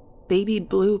 Baby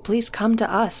blue, please come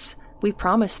to us. We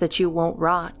promise that you won't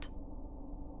rot.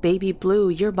 Baby blue,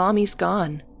 your mommy's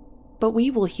gone, but we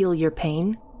will heal your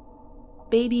pain.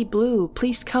 Baby blue,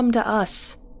 please come to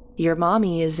us. Your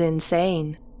mommy is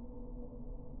insane.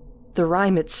 The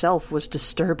rhyme itself was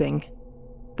disturbing,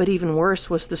 but even worse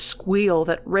was the squeal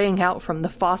that rang out from the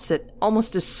faucet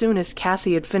almost as soon as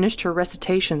Cassie had finished her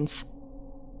recitations.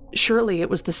 Surely it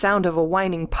was the sound of a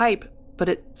whining pipe, but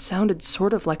it sounded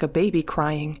sort of like a baby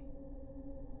crying.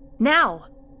 "Now!"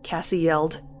 Cassie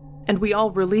yelled, and we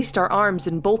all released our arms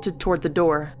and bolted toward the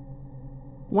door.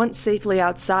 Once safely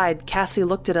outside, Cassie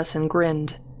looked at us and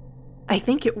grinned. "I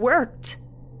think it worked.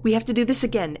 We have to do this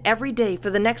again every day for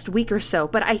the next week or so,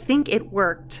 but I think it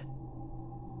worked."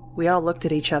 We all looked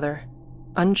at each other,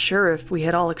 unsure if we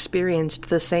had all experienced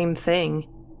the same thing,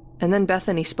 and then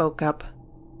Bethany spoke up.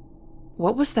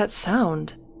 "What was that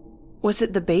sound? Was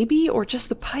it the baby or just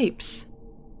the pipes?"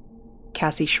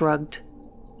 Cassie shrugged.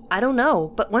 "I don't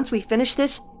know, but once we finish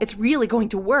this, it's really going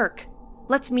to work.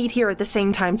 Let's meet here at the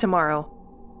same time tomorrow."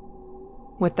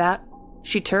 With that,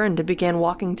 she turned and began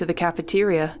walking to the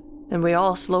cafeteria, and we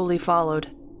all slowly followed.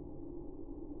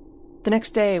 The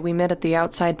next day, we met at the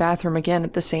outside bathroom again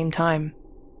at the same time.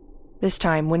 This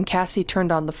time, when Cassie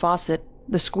turned on the faucet,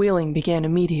 the squealing began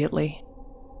immediately.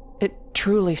 It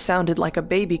truly sounded like a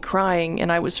baby crying,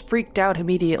 and I was freaked out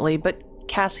immediately, but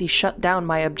Cassie shut down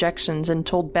my objections and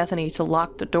told Bethany to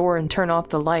lock the door and turn off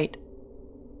the light.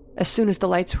 As soon as the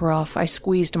lights were off, I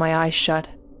squeezed my eyes shut.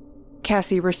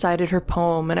 Cassie recited her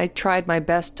poem, and I tried my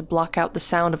best to block out the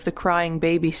sound of the crying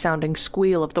baby-sounding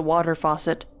squeal of the water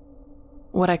faucet.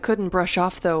 What I couldn't brush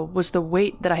off, though, was the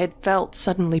weight that I had felt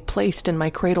suddenly placed in my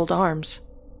cradled arms.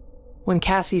 When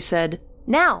Cassie said,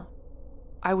 "Now!"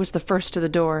 I was the first to the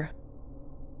door.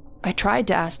 I tried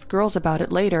to ask the girls about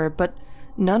it later, but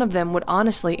none of them would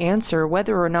honestly answer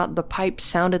whether or not the pipe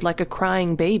sounded like a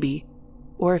crying baby,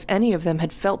 or if any of them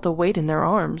had felt the weight in their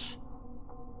arms.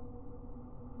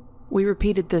 We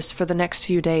repeated this for the next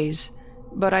few days,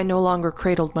 but I no longer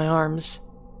cradled my arms.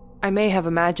 I may have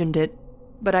imagined it,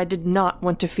 but I did not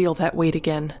want to feel that weight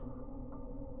again.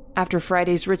 After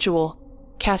Friday's ritual,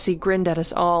 Cassie grinned at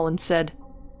us all and said,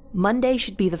 "Monday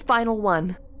should be the final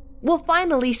one. We'll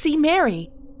finally see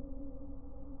Mary."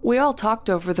 We all talked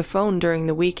over the phone during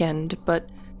the weekend, but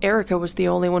Erica was the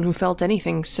only one who felt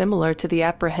anything similar to the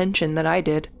apprehension that I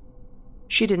did.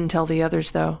 She didn't tell the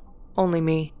others, though, only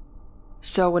me.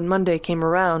 So when Monday came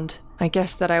around, I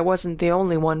guessed that I wasn't the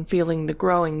only one feeling the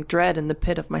growing dread in the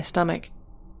pit of my stomach.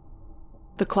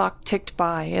 The clock ticked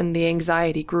by and the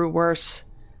anxiety grew worse,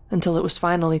 until it was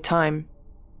finally time.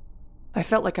 I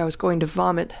felt like I was going to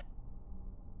vomit.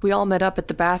 We all met up at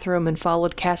the bathroom and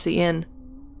followed Cassie in.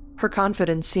 Her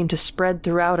confidence seemed to spread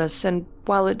throughout us, and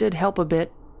while it did help a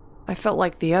bit, I felt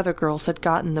like the other girls had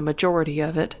gotten the majority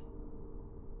of it.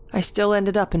 I still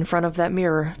ended up in front of that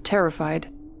mirror,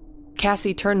 terrified.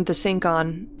 Cassie turned the sink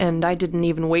on, and I didn't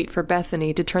even wait for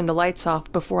Bethany to turn the lights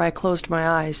off before I closed my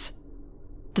eyes.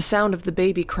 The sound of the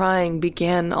baby crying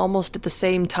began almost at the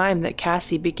same time that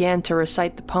Cassie began to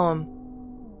recite the poem.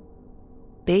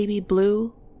 "Baby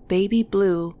blue,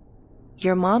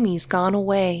 your mommy's gone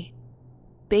away.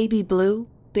 Baby blue,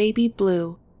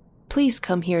 please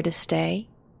come here to stay.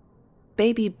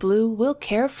 Baby blue, we'll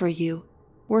care for you.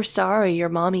 We're sorry your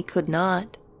mommy could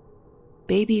not.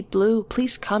 Baby blue,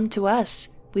 please come to us.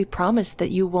 We promise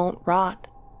that you won't rot.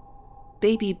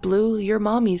 Baby blue, your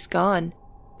mommy's gone,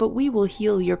 but we will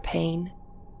heal your pain.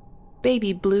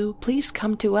 Baby blue, please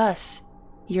come to us.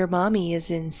 Your mommy is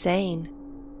insane."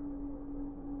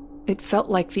 It felt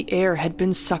like the air had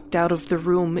been sucked out of the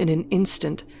room in an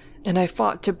instant, and I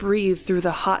fought to breathe through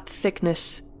the hot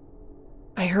thickness.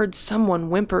 I heard someone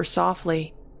whimper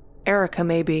softly, Erica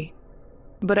maybe,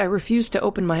 but I refused to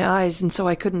open my eyes, and so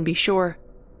I couldn't be sure.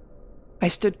 I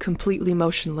stood completely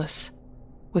motionless,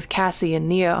 with Cassie and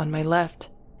Nia on my left,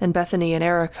 and Bethany and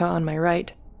Erica on my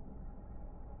right.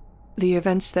 The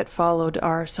events that followed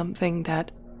are something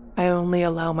that I only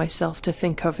allow myself to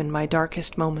think of in my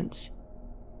darkest moments,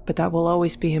 but that will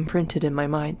always be imprinted in my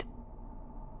mind.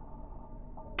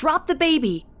 "Drop the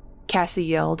baby!" Cassie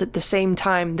yelled at the same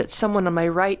time that someone on my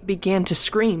right began to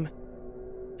scream.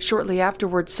 Shortly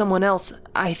afterwards, someone else,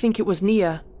 I think it was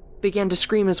Nia, began to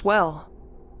scream as well.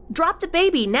 "Drop the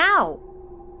baby, now!"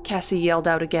 Cassie yelled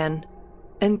out again,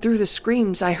 and through the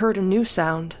screams I heard a new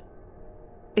sound.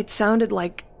 It sounded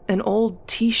like an old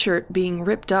t-shirt being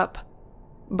ripped up,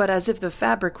 but as if the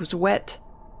fabric was wet.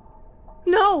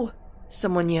 "No!"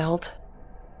 someone yelled,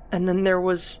 and then there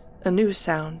was a new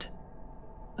sound.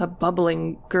 A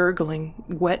bubbling, gurgling,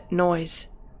 wet noise.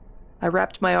 I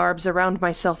wrapped my arms around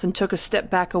myself and took a step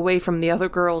back away from the other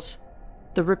girls.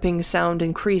 The ripping sound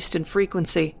increased in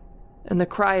frequency, and the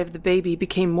cry of the baby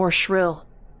became more shrill.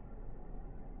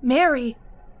 "Mary!"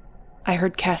 I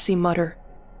heard Cassie mutter,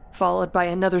 followed by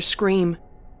another scream.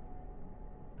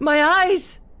 "My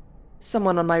eyes!"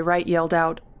 someone on my right yelled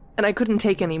out, and I couldn't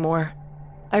take any more.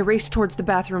 I raced towards the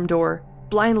bathroom door,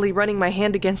 blindly running my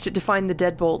hand against it to find the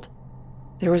deadbolt.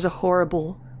 There was a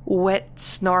horrible, wet,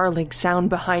 snarling sound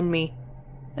behind me,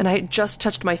 and I had just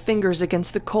touched my fingers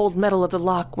against the cold metal of the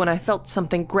lock when I felt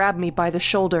something grab me by the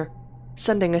shoulder,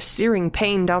 sending a searing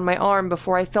pain down my arm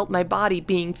before I felt my body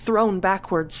being thrown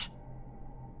backwards.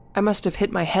 I must have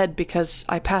hit my head because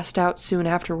I passed out soon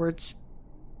afterwards.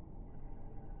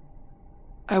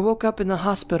 I woke up in the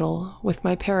hospital with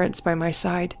my parents by my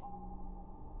side.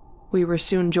 We were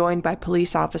soon joined by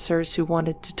police officers who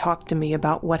wanted to talk to me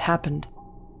about what happened.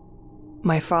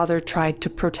 My father tried to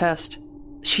protest.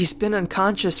 "She's been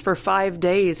unconscious for 5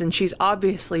 days and she's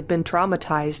obviously been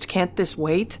traumatized. Can't this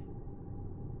wait?"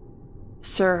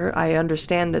 "Sir, I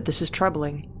understand that this is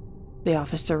troubling," the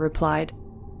officer replied.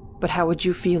 "But how would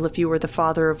you feel if you were the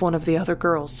father of one of the other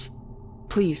girls?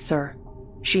 Please, sir.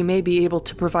 She may be able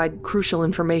to provide crucial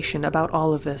information about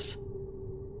all of this."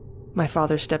 My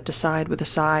father stepped aside with a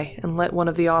sigh and let one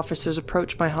of the officers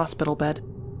approach my hospital bed.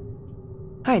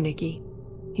 "Hi, Nikki.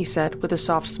 he said with a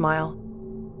soft smile.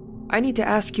 "I need to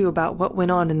ask you about what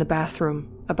went on in the bathroom,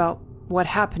 about what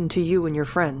happened to you and your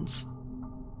friends.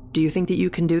 Do you think that you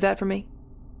can do that for me?"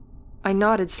 I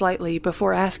nodded slightly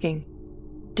before asking,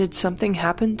 "Did something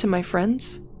happen to my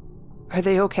friends? Are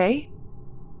they okay?"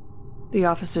 The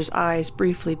officer's eyes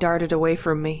briefly darted away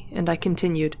from me, and I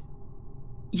continued,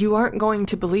 "You aren't going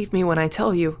to believe me when I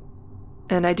tell you.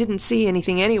 And I didn't see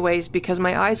anything anyways because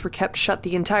my eyes were kept shut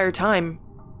the entire time.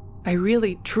 I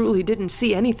really, truly didn't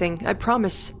see anything, I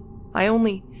promise. I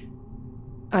only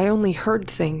heard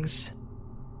things."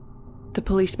 The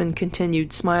policeman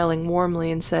continued, smiling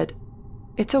warmly, and said,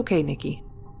 "It's okay, Nikki.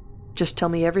 Just tell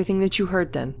me everything that you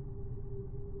heard then."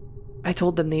 I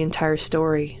told them the entire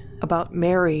story, about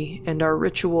Mary and our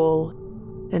ritual,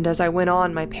 and as I went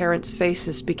on, my parents'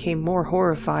 faces became more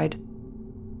horrified.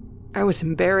 I was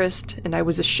embarrassed, and I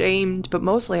was ashamed, but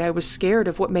mostly I was scared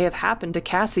of what may have happened to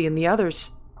Cassie and the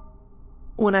others.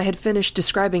 When I had finished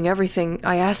describing everything,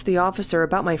 I asked the officer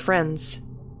about my friends.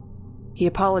 He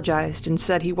apologized and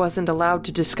said he wasn't allowed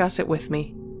to discuss it with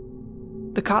me.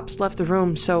 The cops left the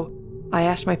room, so I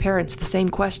asked my parents the same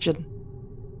question,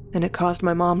 and it caused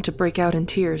my mom to break out in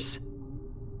tears.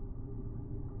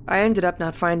 I ended up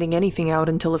not finding anything out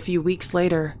until a few weeks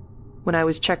later, when I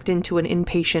was checked into an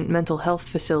inpatient mental health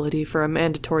facility for a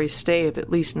mandatory stay of at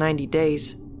least 90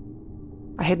 days.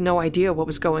 I had no idea what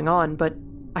was going on, but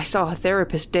I saw a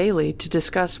therapist daily to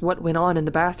discuss what went on in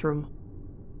the bathroom.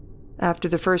 After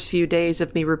the first few days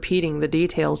of me repeating the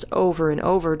details over and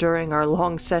over during our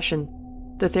long session,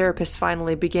 the therapist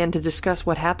finally began to discuss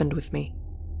what happened with me.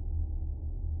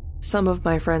 Some of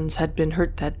my friends had been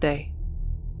hurt that day.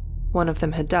 One of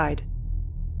them had died.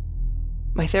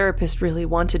 My therapist really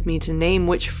wanted me to name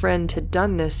which friend had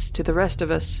done this to the rest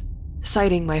of us,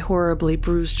 citing my horribly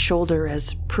bruised shoulder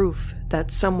as proof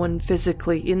that someone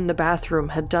physically in the bathroom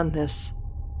had done this.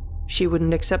 She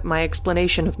wouldn't accept my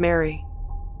explanation of Mary.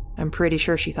 I'm pretty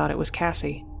sure she thought it was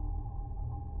Cassie.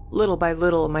 Little by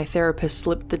little, my therapist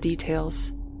slipped the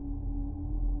details.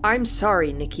 "I'm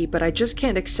sorry, Nikki, but I just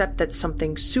can't accept that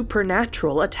something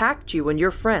supernatural attacked you and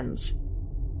your friends.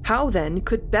 How then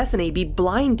could Bethany be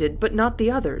blinded but not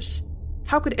the others?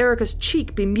 How could Erica's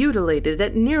cheek be mutilated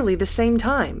at nearly the same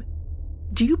time?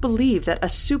 Do you believe that a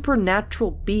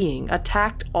supernatural being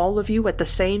attacked all of you at the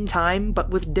same time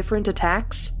but with different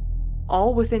attacks?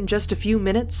 All within just a few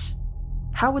minutes?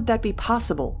 How would that be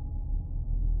possible?"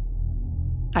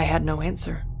 I had no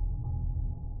answer.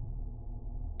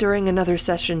 During another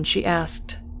session, she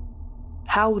asked,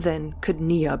 "How then could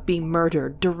Nia be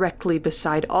murdered directly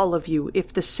beside all of you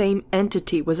if the same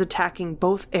entity was attacking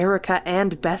both Erica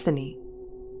and Bethany?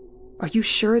 Are you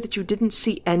sure that you didn't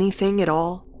see anything at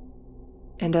all?"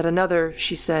 And at another,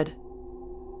 she said,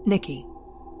 "Nikki,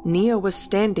 Nia was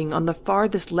standing on the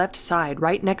farthest left side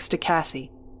right next to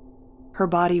Cassie. Her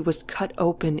body was cut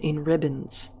open in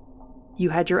ribbons. You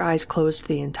had your eyes closed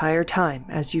the entire time,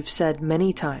 as you've said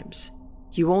many times.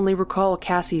 You only recall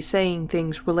Cassie saying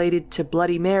things related to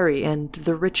Bloody Mary and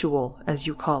the ritual, as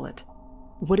you call it.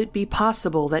 Would it be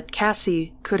possible that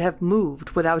Cassie could have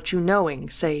moved without you knowing,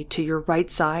 say, to your right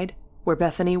side, where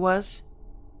Bethany was?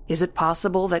 Is it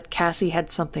possible that Cassie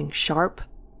had something sharp,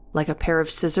 like a pair of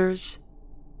scissors?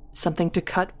 Something to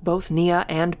cut both Nia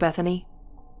and Bethany?"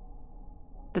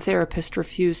 The therapist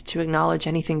refused to acknowledge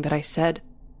anything that I said.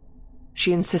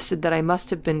 She insisted that I must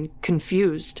have been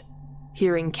confused,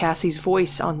 hearing Cassie's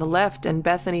voice on the left and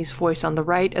Bethany's voice on the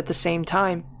right at the same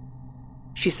time.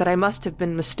 She said I must have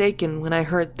been mistaken when I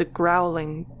heard the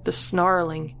growling, the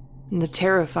snarling, and the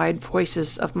terrified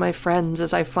voices of my friends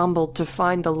as I fumbled to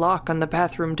find the lock on the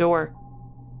bathroom door.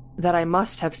 That I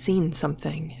must have seen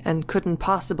something and couldn't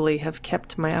possibly have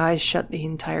kept my eyes shut the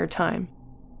entire time.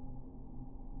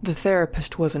 The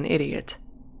therapist was an idiot.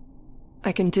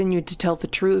 I continued to tell the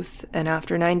truth, and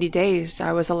after 90 days,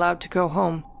 I was allowed to go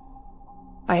home.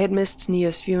 I had missed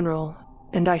Nia's funeral,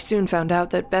 and I soon found out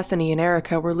that Bethany and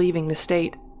Erica were leaving the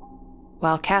state,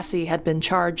 while Cassie had been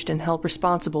charged and held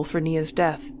responsible for Nia's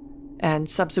death, and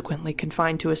subsequently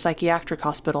confined to a psychiatric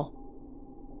hospital.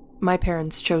 My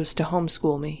parents chose to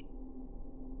homeschool me.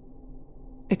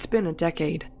 It's been a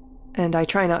decade, and I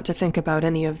try not to think about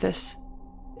any of this.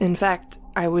 In fact,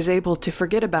 I was able to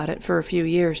forget about it for a few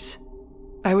years.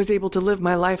 I was able to live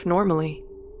my life normally,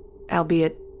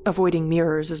 albeit avoiding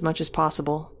mirrors as much as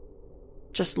possible.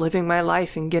 Just living my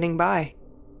life and getting by.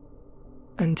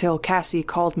 Until Cassie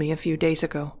called me a few days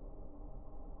ago.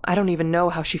 I don't even know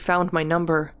how she found my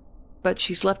number, but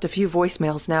she's left a few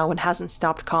voicemails now and hasn't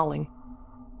stopped calling.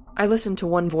 I listened to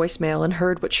one voicemail and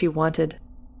heard what she wanted,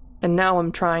 and now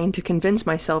I'm trying to convince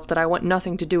myself that I want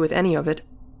nothing to do with any of it.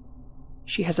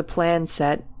 She has a plan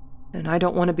set, and I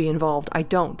don't want to be involved. I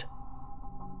don't.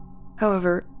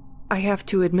 However, I have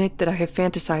to admit that I have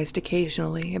fantasized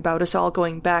occasionally about us all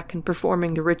going back and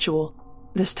performing the ritual,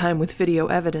 this time with video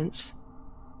evidence.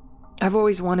 I've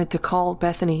always wanted to call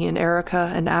Bethany and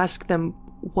Erica and ask them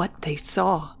what they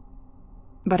saw,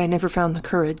 but I never found the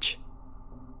courage.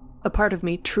 A part of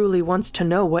me truly wants to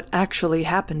know what actually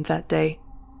happened that day,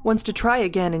 wants to try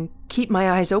again and keep my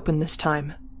eyes open this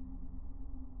time.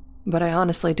 But I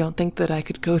honestly don't think that I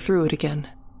could go through it again.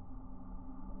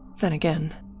 Then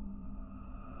again...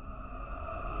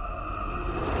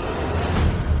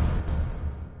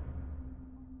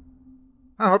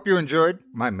 I hope you enjoyed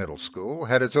My Middle School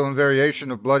had its own variation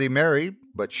of Bloody Mary,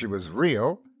 But She Was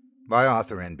Real, by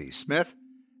author N.B. Smith,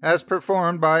 as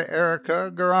performed by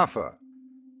Erica Garaffa.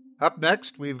 Up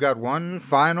next, we've got one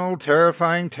final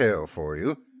terrifying tale for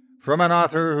you, from an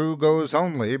author who goes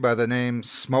only by the name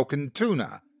Smokin'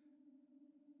 Tuna.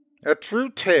 A true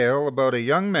tale about a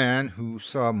young man who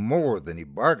saw more than he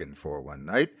bargained for one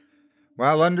night,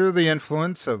 while under the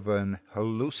influence of an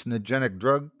hallucinogenic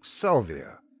drug,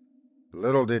 salvia.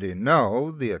 Little did he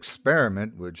know the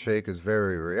experiment would shake his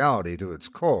very reality to its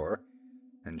core,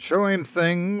 and show him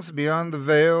things beyond the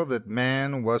veil that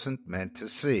man wasn't meant to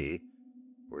see,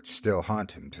 which still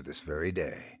haunt him to this very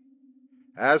day.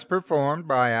 As performed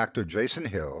by actor Jason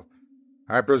Hill,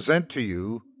 I present to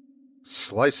you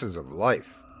Slices of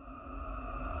Life.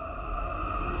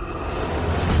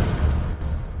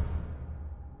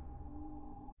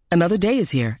 Another day is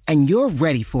here, and you're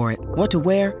ready for it. What to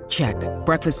wear? Check.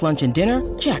 Breakfast, lunch, and dinner?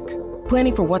 Check.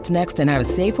 Planning for what's next and how to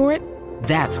save for it?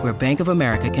 That's where Bank of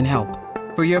America can help.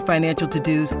 For your financial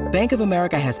to-dos, Bank of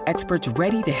America has experts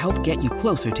ready to help get you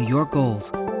closer to your goals.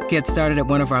 Get started at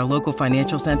one of our local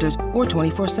financial centers or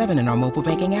 24/7 in our mobile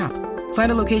banking app.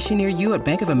 Find a location near you at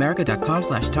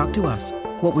bankofamerica.com/talktous.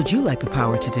 What would you like the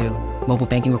power to do? Mobile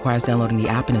banking requires downloading the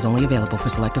app and is only available for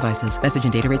select devices. Message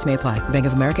and data rates may apply. Bank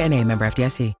of America N.A., member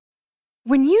FDIC.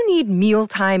 When you need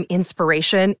mealtime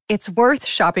inspiration, it's worth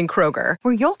shopping Kroger,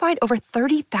 where you'll find over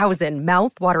 30,000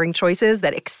 mouth-watering choices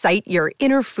that excite your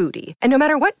inner foodie. And no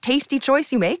matter what tasty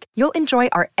choice you make, you'll enjoy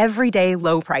our everyday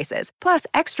low prices, plus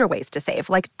extra ways to save,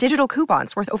 like digital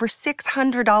coupons worth over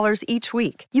 $600 each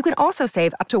week. You can also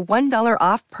save up to $1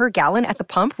 off per gallon at the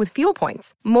pump with fuel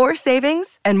points. More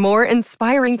savings and more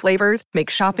inspiring flavors make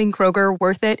shopping Kroger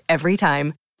worth it every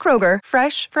time. Kroger,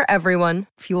 fresh for everyone.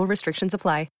 Fuel restrictions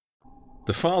apply.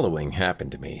 The following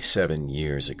happened to me 7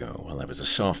 years ago while I was a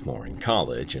sophomore in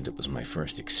college, and it was my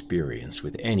first experience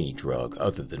with any drug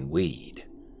other than weed.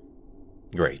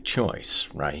 Great choice,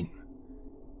 right?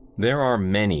 There are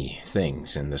many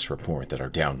things in this report that are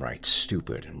downright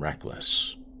stupid and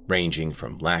reckless, ranging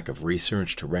from lack of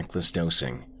research to reckless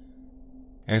dosing.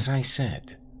 As I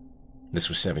said, this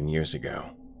was 7 years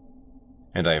ago,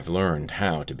 and I have learned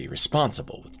how to be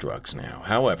responsible with drugs now.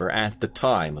 However, at the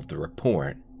time of the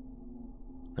report,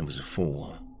 I was a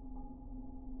fool.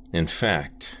 In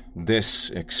fact, this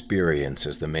experience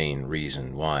is the main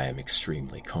reason why I'm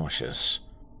extremely cautious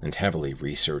and heavily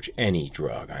research any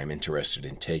drug I'm interested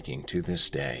in taking to this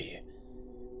day.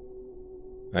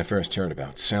 I first heard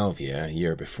about salvia a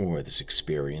year before this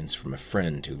experience from a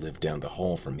friend who lived down the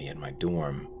hall from me in my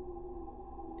dorm.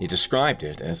 He described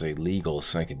it as a legal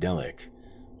psychedelic.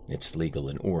 It's legal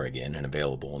in Oregon and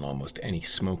available in almost any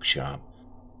smoke shop.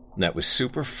 That was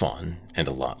super fun and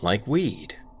a lot like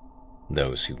weed.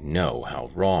 Those who know how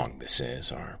wrong this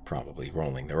is are probably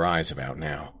rolling their eyes about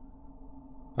now.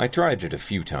 I tried it a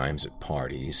few times at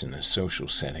parties in a social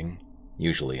setting,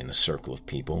 usually in a circle of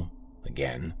people.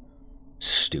 Again,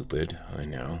 stupid, I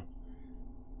know.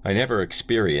 I never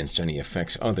experienced any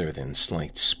effects other than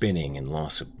slight spinning and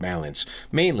loss of balance,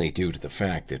 mainly due to the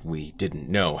fact that we didn't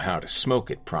know how to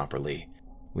smoke it properly.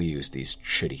 We used these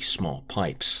shitty small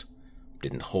pipes,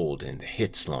 didn't hold in the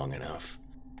hits long enough,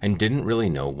 and didn't really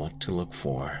know what to look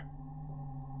for.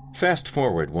 Fast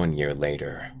forward 1 year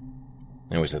later,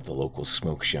 I was at the local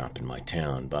smoke shop in my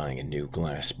town buying a new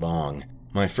glass bong,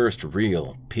 my first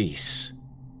real piece.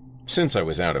 Since I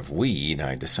was out of weed,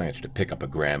 I decided to pick up a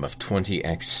gram of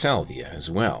 20X salvia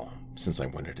as well, since I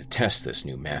wanted to test this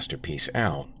new masterpiece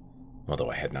out,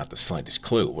 although I had not the slightest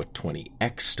clue what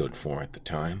 20X stood for at the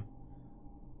time.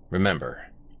 Remember,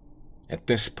 at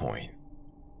this point,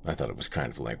 I thought it was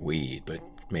kind of like weed, but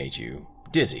made you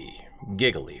dizzy,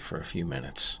 giggly for a few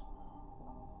minutes.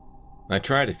 I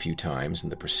tried a few times in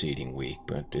the preceding week,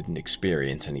 but didn't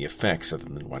experience any effects other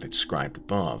than what I described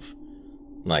above,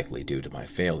 likely due to my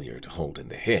failure to hold in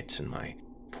the hits and my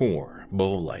poor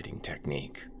bowl lighting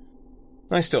technique.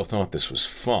 I still thought this was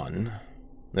fun,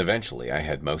 Eventually, I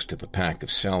had most of the pack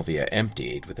of salvia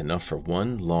emptied with enough for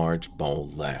one large bowl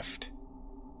left.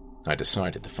 I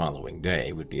decided the following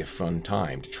day would be a fun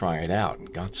time to try it out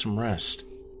and got some rest.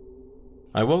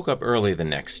 I woke up early the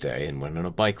next day and went on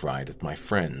a bike ride with my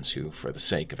friends who, for the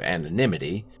sake of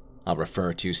anonymity, I'll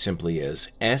refer to simply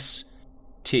as S,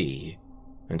 T,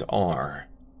 and R.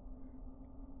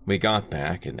 We got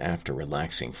back, and after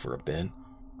relaxing for a bit,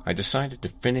 I decided to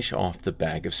finish off the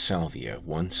bag of salvia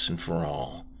once and for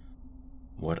all.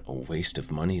 What a waste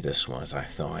of money this was, I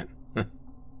thought.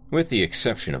 With the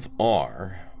exception of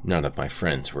R, none of my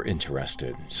friends were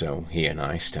interested, so he and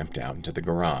I stepped out into the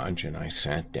garage, and I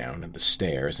sat down at the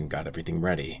stairs and got everything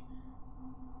ready.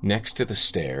 Next to the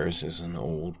stairs is an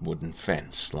old wooden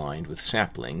fence lined with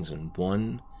saplings and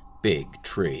one big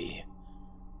tree.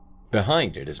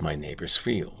 Behind it is my neighbor's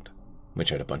field, which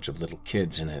had a bunch of little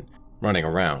kids in it, running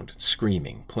around and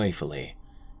screaming playfully.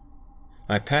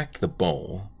 I packed the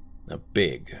bowl, a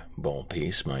big bowl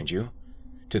piece, mind you,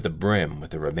 to the brim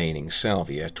with the remaining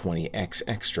Salvia 20X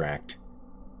extract.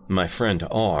 My friend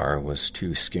R was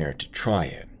too scared to try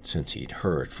it, since he'd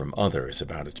heard from others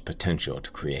about its potential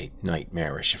to create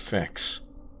nightmarish effects.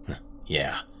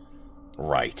 Yeah,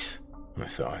 right, I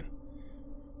thought.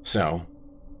 So,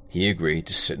 he agreed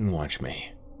to sit and watch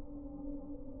me.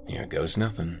 Here goes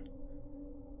nothing.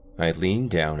 I leaned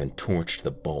down and torched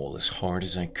the bowl as hard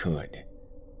as I could.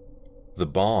 The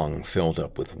bong filled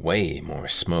up with way more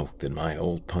smoke than my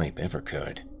old pipe ever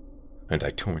could, and I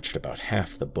torched about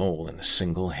half the bowl in a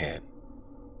single hit.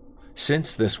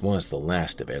 Since this was the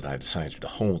last of it, I decided to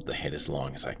hold the hit as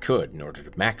long as I could in order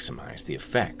to maximize the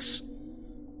effects,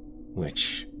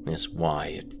 which is why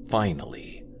it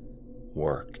finally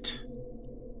worked.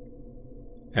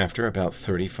 After about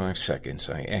 35 seconds,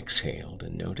 I exhaled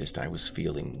and noticed I was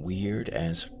feeling weird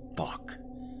as fuck.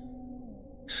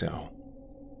 So,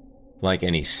 like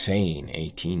any sane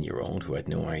 18-year-old who had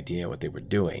no idea what they were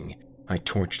doing, I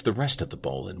torched the rest of the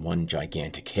bowl in one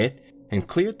gigantic hit and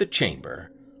cleared the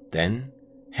chamber, then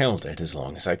held it as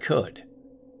long as I could.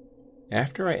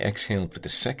 After I exhaled for the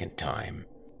second time,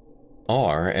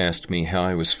 R asked me how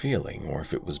I was feeling or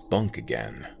if it was bunk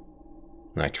again.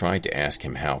 I tried to ask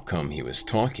him how come he was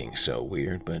talking so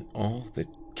weird, but all that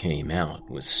came out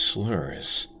was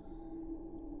slurs.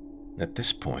 At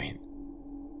this point,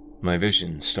 my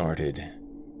vision started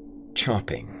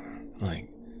chopping, like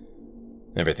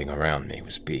everything around me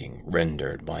was being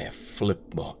rendered by a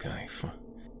flipbook. I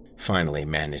finally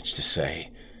managed to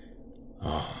say,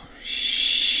 "Oh,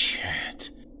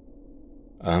 shit.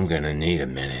 I'm gonna need a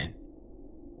minute."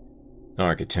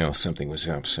 R could tell something was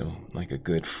up, so like a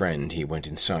good friend, he went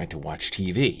inside to watch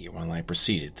TV while I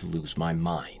proceeded to lose my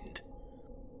mind.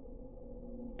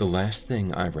 The last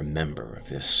thing I remember of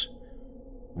this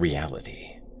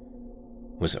reality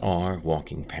was R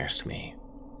walking past me,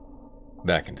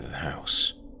 back into the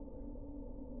house.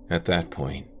 At that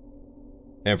point,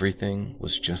 everything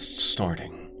was just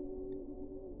starting.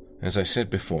 As I said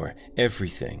before,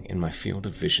 everything in my field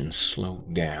of vision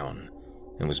slowed down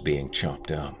and was being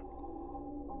chopped up.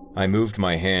 I moved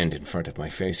my hand in front of my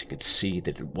face and could see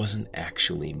that it wasn't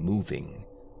actually moving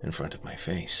in front of my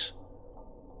face,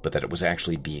 but that it was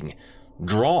actually being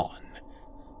drawn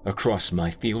across my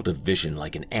field of vision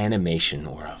like an animation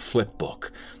or a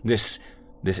flipbook. This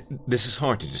is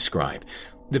hard to describe.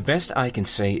 The best I can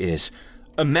say is,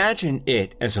 imagine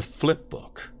it as a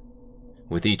flipbook.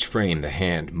 With each frame, the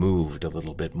hand moved a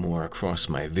little bit more across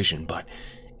my vision, but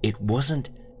it wasn't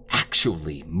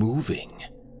actually moving.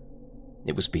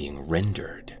 It was being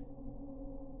rendered.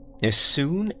 As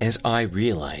soon as I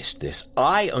realized this,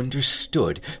 I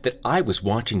understood that I was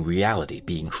watching reality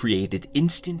being created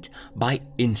instant by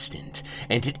instant,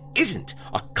 and it isn't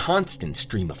a constant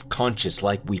stream of conscious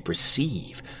like we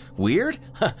perceive. Weird?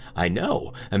 I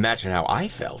know. Imagine how I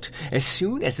felt. As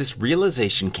soon as this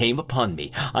realization came upon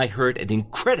me, I heard an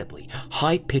incredibly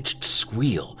high-pitched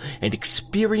squeal and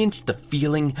experienced the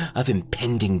feeling of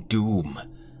impending doom.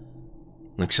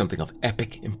 Like something of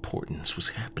epic importance was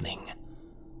happening.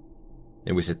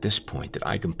 It was at this point that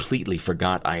I completely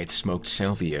forgot I had smoked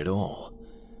salvia at all.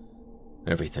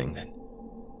 Everything that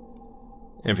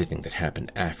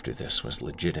happened after this was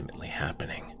legitimately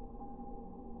happening.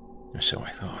 Or so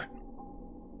I thought.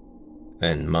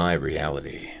 And my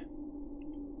reality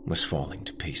was falling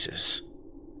to pieces.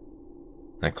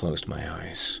 I closed my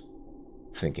eyes,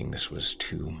 thinking this was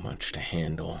too much to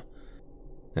handle.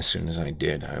 As soon as I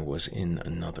did, I was in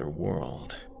another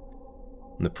world.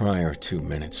 The prior 2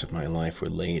 minutes of my life were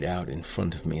laid out in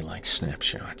front of me like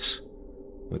snapshots,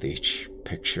 with each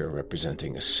picture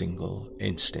representing a single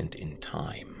instant in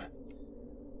time.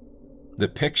 The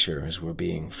pictures were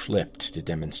being flipped to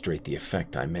demonstrate the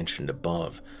effect I mentioned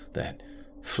above, that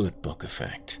flipbook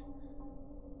effect,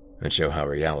 and show how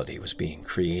reality was being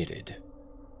created.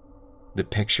 The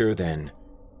picture then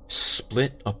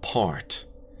split apart,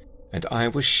 and I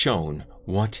was shown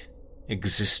what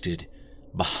existed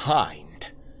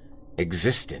behind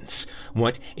existence,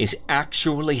 what is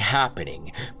actually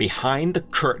happening behind the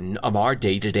curtain of our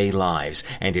day-to-day lives,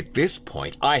 and at this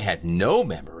point I had no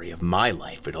memory of my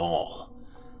life at all.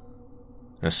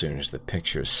 As soon as the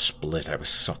pictures split, I was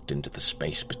sucked into the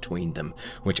space between them,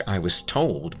 which I was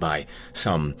told by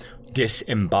some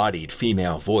disembodied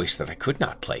female voice that I could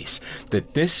not place,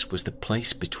 that this was the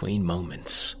place between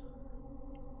moments.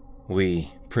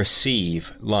 We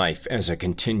perceive life as a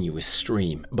continuous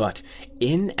stream, but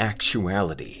in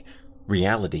actuality,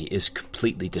 reality is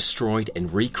completely destroyed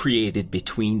and recreated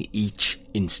between each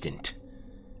instant.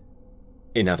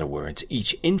 In other words,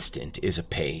 each instant is a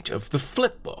page of the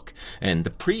flipbook, and the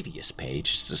previous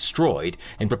page is destroyed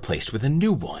and replaced with a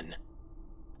new one.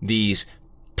 These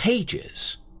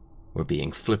pages were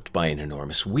being flipped by an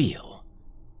enormous wheel,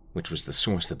 which was the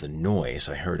source of the noise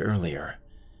I heard earlier.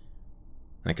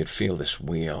 I could feel this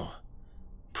wheel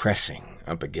pressing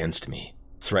up against me,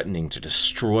 threatening to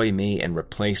destroy me and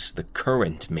replace the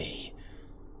current me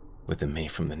with the me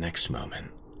from the next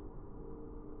moment.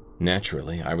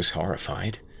 Naturally, I was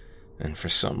horrified, and for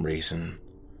some reason,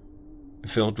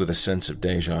 filled with a sense of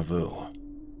déjà vu.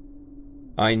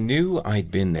 I knew I'd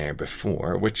been there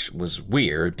before, which was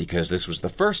weird because this was the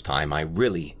first time I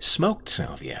really smoked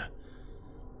salvia.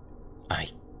 I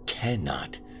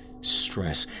cannot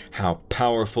stress how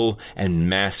powerful and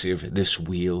massive this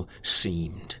wheel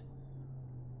seemed.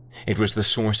 It was the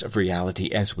source of reality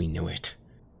as we knew it,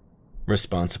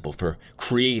 responsible for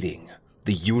creating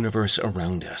the universe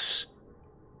around us,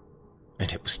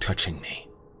 and it was touching me.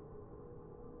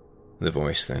 The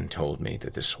voice then told me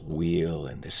that this wheel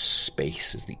and this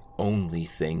space is the only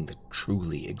thing that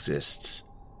truly exists.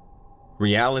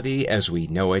 Reality as we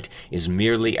know it is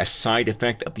merely a side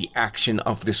effect of the action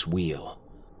of this wheel.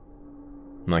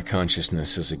 My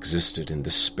consciousness has existed in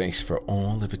this space for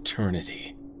all of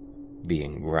eternity,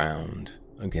 being ground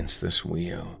against this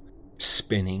wheel,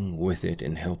 spinning with it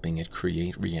and helping it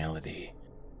create reality.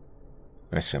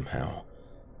 I somehow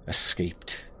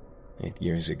escaped it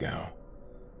years ago,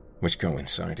 which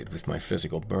coincided with my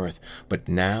physical birth, but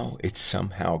now it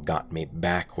somehow got me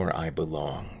back where I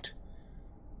belonged.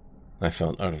 I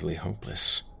felt utterly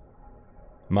hopeless.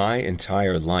 My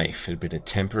entire life had been a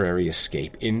temporary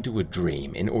escape into a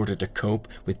dream in order to cope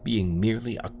with being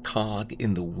merely a cog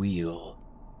in the wheel,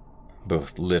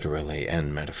 both literally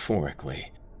and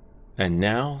metaphorically. And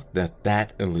now that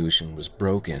that illusion was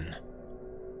broken,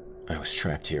 I was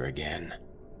trapped here again.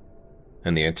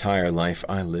 And the entire life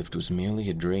I lived was merely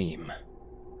a dream.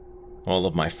 All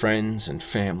of my friends and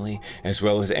family, as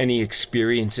well as any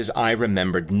experiences I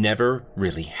remembered, never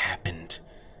really happened.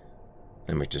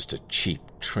 They were just a cheap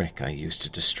trick I used to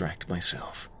distract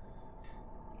myself.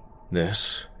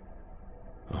 This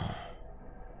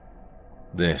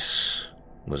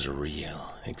was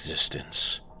real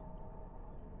existence.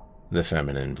 The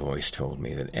feminine voice told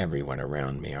me that everyone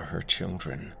around me are her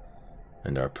children,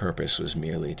 and our purpose was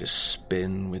merely to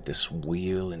spin with this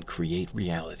wheel and create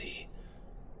reality.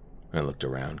 I looked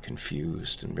around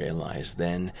confused and realized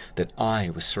then that I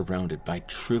was surrounded by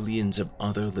trillions of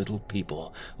other little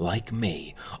people like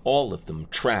me, all of them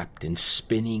trapped and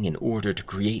spinning in order to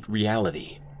create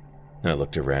reality. I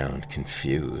looked around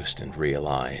confused and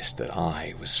realized that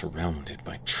I was surrounded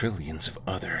by trillions of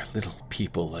other little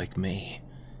people like me,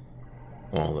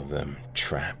 all of them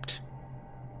trapped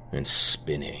and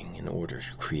spinning in order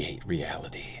to create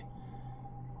reality.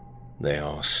 They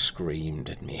all screamed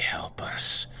at me, "Help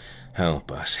us!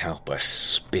 Help us, help us,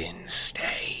 spin,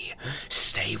 stay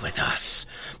with us.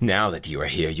 Now that you are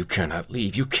here, you cannot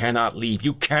leave, you cannot leave,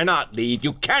 you cannot leave,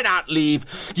 you cannot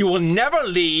leave. You will never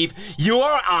leave. You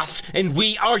are us, and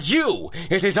we are you.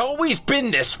 It has always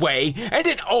been this way, and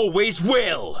it always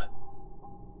will."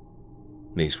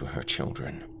 These were her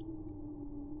children,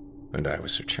 and I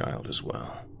was her child as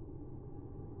well.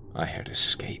 I had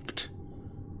escaped,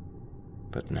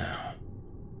 but now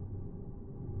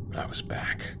I was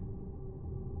back.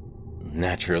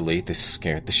 Naturally, this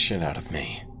scared the shit out of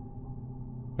me.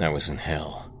 I was in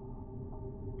hell.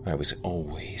 I was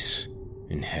always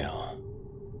in hell.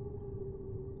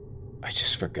 I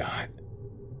just forgot.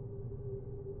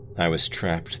 I was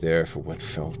trapped there for what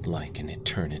felt like an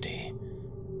eternity.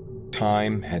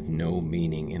 Time had no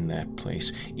meaning in that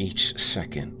place. Each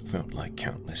second felt like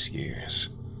countless years.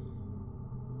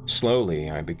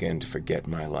 Slowly, I began to forget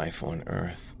my life on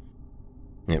Earth.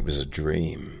 It was a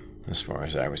dream, as far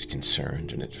as I was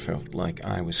concerned, and it felt like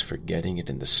I was forgetting it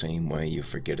in the same way you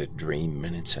forget a dream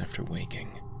minutes after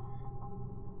waking.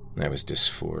 I was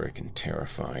dysphoric and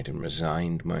terrified and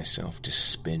resigned myself to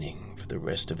spinning for the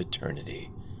rest of eternity.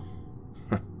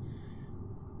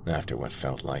 After what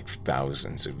felt like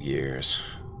thousands of years,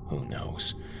 who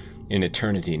knows? In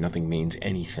eternity, nothing means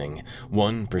anything.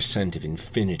 1% of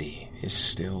infinity is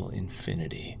still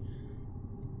infinity.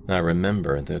 I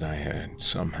remember that I had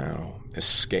somehow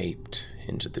escaped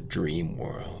into the dream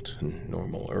world and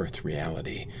normal Earth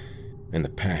reality in the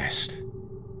past,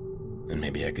 and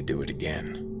maybe I could do it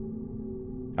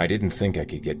again. I didn't think I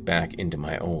could get back into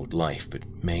my old life, but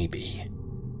maybe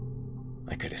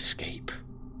I could escape.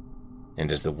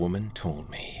 And as the woman told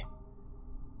me,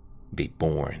 be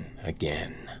born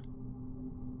again.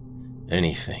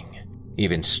 Anything,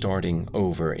 even starting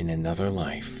over in another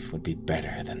life, would be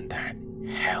better than that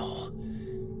hell.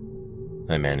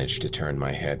 I managed to turn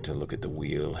my head to look at the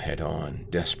wheel head on,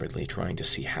 desperately trying to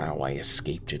see how I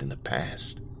escaped it in the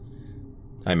past.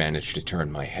 I managed to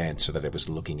turn my head so that I was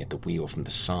looking at the wheel from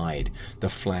the side, the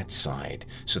flat side,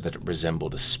 so that it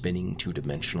resembled a spinning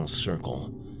two-dimensional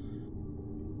circle.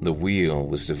 The wheel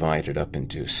was divided up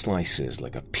into slices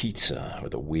like a pizza or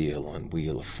the wheel on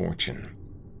Wheel of Fortune.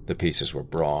 The pieces were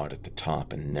broad at the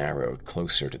top and narrowed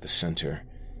closer to the center.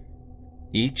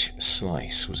 Each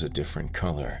slice was a different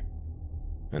color,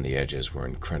 and the edges were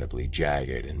incredibly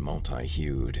jagged and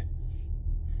multi-hued.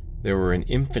 There were an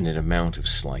infinite amount of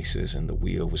slices, and the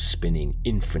wheel was spinning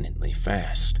infinitely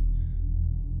fast.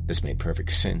 This made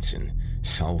perfect sense in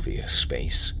Salvia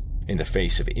space, in the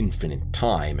face of infinite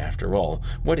time. After all,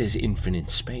 what is infinite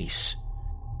space?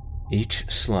 Each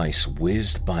slice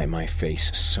whizzed by my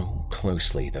face so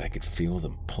closely that I could feel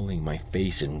them pulling my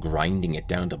face and grinding it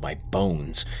down to my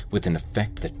bones with an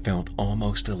effect that felt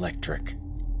almost electric.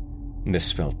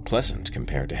 This felt pleasant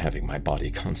compared to having my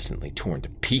body constantly torn to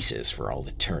pieces for all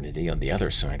eternity on the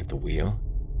other side of the wheel.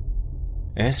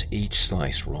 As each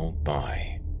slice rolled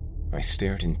by, I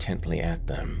stared intently at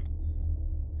them.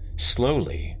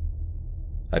 Slowly,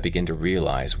 I began to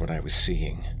realize what I was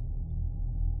seeing.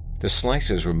 The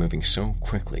slices were moving so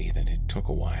quickly that it took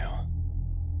a while.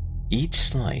 Each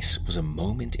slice was a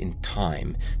moment in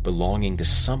time belonging to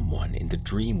someone in the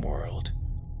dream world,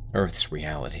 Earth's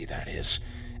reality, that is,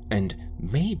 and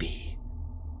maybe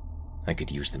I could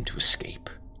use them to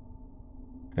escape.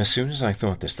 As soon as I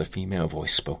thought this, the female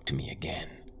voice spoke to me again.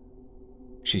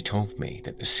 She told me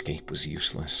that escape was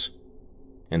useless,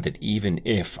 and that even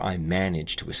if I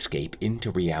managed to escape into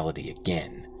reality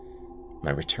again, my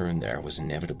return there was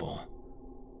inevitable,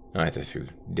 either through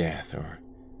death or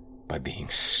by being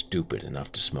stupid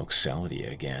enough to smoke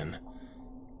salvia again.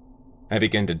 I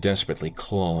began to desperately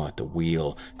claw at the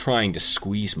wheel, trying to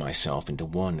squeeze myself into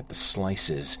one of the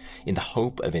slices in the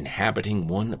hope of inhabiting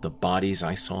one of the bodies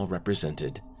I saw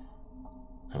represented.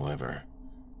 However,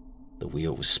 the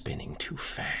wheel was spinning too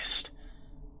fast,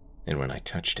 and when I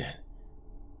touched it,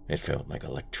 it felt like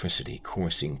electricity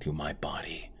coursing through my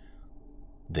body.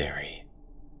 Very,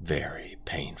 very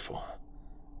painful.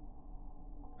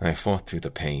 I fought through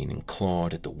the pain and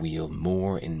clawed at the wheel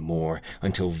more and more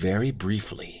until very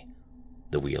briefly,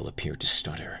 the wheel appeared to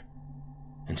stutter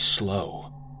and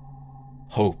slow.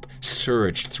 Hope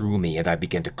surged through me and I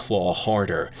began to claw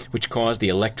harder, which caused the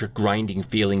electric grinding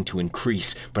feeling to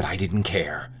increase, but I didn't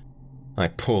care. I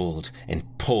pulled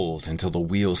and pulled until the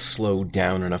wheel slowed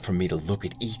down enough for me to look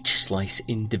at each slice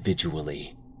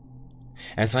individually.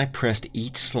 As I pressed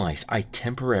each slice, I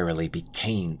temporarily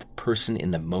became the person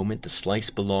in the moment the slice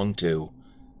belonged to.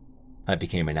 I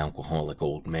became an alcoholic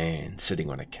old man sitting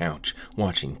on a couch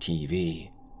watching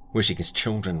TV, wishing his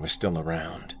children were still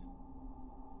around.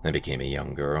 I became a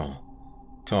young girl,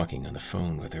 talking on the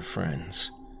phone with her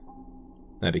friends.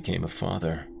 I became a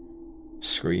father,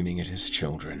 screaming at his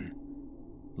children,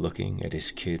 looking at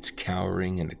his kids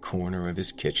cowering in the corner of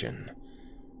his kitchen.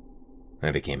 I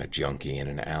became a junkie in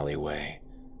an alleyway,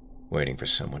 waiting for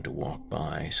someone to walk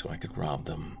by so I could rob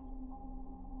them.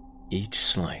 Each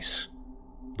slice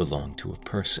belonged to a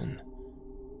person,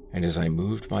 and as I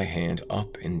moved my hand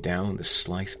up and down the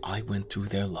slice, I went through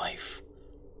their life.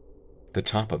 The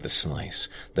top of the slice,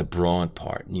 the broad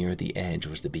part near the edge,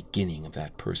 was the beginning of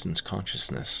that person's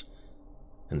consciousness,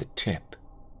 and the tip,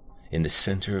 in the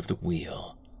center of the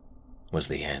wheel, was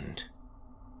the end.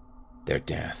 Their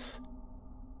death.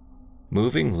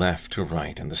 Moving left to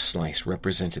right on the slice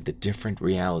represented the different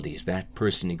realities that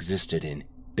person existed in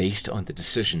based on the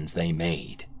decisions they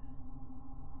made.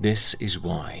 This is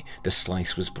why the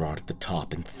slice was broad at the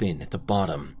top and thin at the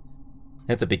bottom.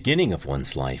 At the beginning of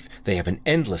one's life, they have an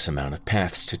endless amount of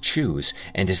paths to choose,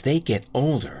 and as they get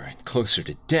older and closer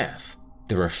to death,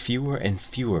 there are fewer and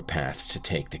fewer paths to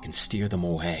take that can steer them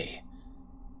away.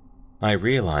 I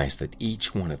realized that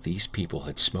each one of these people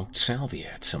had smoked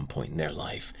salvia at some point in their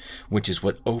life, which is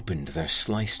what opened their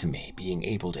slice to me, being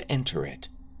able to enter it.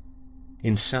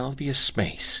 In salvia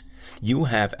space, you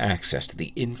have access to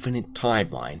the infinite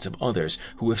timelines of others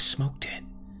who have smoked it.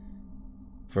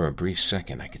 For a brief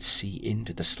second, I could see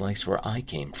into the slice where I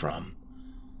came from.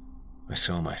 I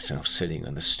saw myself sitting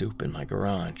on the stoop in my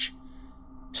garage,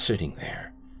 sitting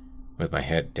there, with my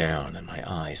head down and my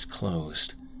eyes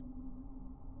closed.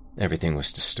 Everything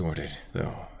was distorted,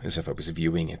 though, as if I was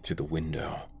viewing it through the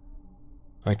window.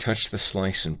 I touched the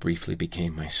slice and briefly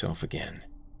became myself again.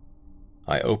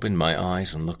 I opened my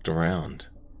eyes and looked around,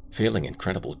 feeling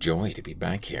incredible joy to be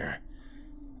back here.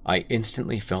 I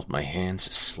instantly felt my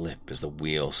hands slip as the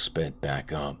wheel sped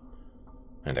back up,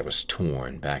 and I was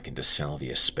torn back into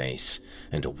salvia space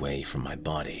and away from my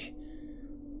body.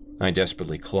 I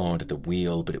desperately clawed at the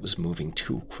wheel, but it was moving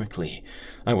too quickly.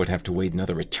 I would have to wait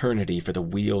another eternity for the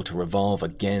wheel to revolve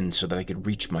again so that I could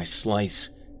reach my slice.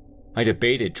 I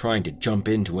debated trying to jump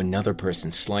into another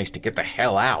person's slice to get the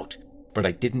hell out, but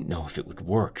I didn't know if it would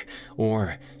work,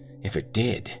 or, if it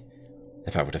did,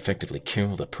 if I would effectively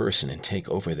kill the person and take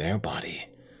over their body.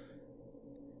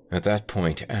 At that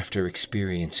point, after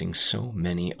experiencing so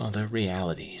many other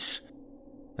realities,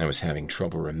 I was having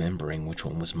trouble remembering which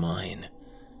one was mine.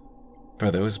 For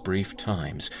those brief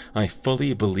times, I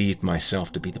fully believed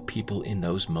myself to be the people in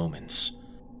those moments.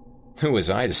 Who was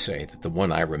I to say that the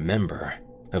one I remember,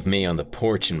 of me on the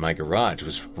porch in my garage,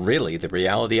 was really the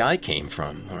reality I came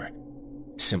from, or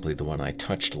simply the one I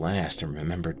touched last and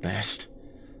remembered best?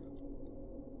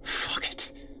 Fuck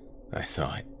it, I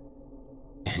thought.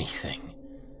 Anything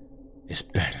is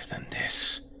better than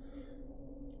this.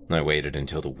 I waited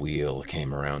until the wheel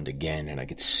came around again and I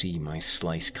could see my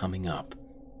slice coming up.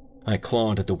 I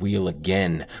clawed at the wheel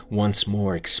again, once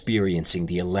more experiencing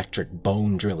the electric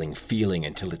bone-drilling feeling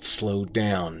until it slowed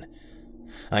down.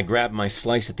 I grabbed my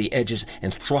slice at the edges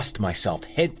and thrust myself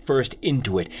headfirst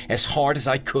into it as hard as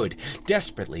I could,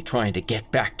 desperately trying to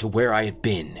get back to where I had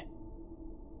been.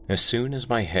 As soon as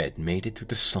my head made it through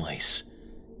the slice,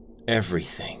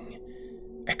 everything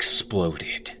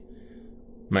exploded.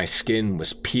 My skin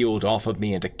was peeled off of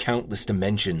me into countless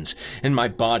dimensions, and my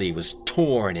body was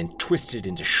torn and twisted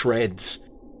into shreds.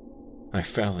 I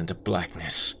fell into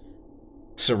blackness.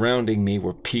 Surrounding me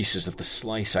were pieces of the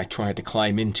slice I tried to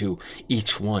climb into.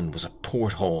 Each one was a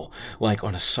porthole, like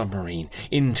on a submarine,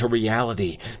 into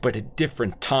reality, but at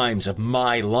different times of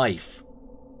my life.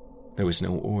 There was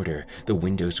no order. The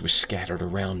windows were scattered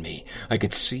around me. I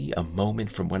could see a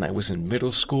moment from when I was in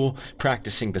middle school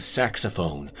practicing the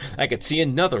saxophone. I could see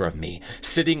another of me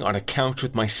sitting on a couch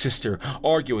with my sister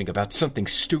arguing about something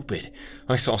stupid.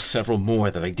 I saw several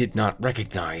more that I did not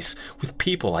recognize, with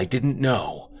people I didn't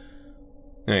know.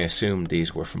 I assumed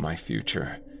these were from my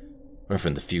future, or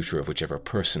from the future of whichever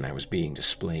person I was being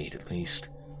displayed, at least.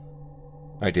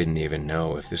 I didn't even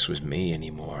know if this was me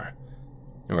anymore,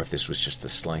 or if this was just the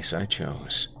slice I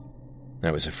chose.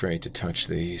 I was afraid to touch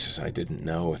these, as I didn't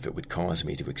know if it would cause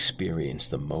me to experience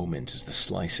the moment as the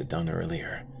slice had done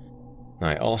earlier.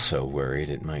 I also worried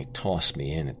it might toss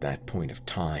me in at that point of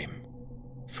time,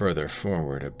 further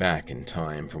forward or back in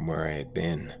time from where I had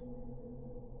been.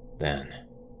 Then,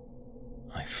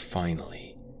 I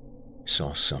finally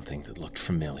saw something that looked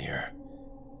familiar.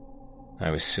 I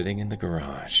was sitting in the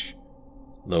garage,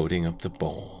 loading up the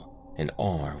bowl, and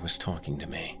R was talking to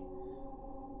me.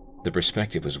 The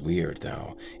perspective was weird,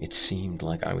 though. It seemed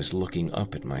like I was looking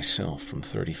up at myself from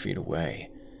 30 feet away,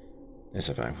 as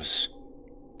if I was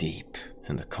deep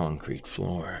in the concrete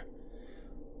floor.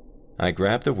 I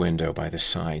grabbed the window by the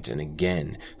sides and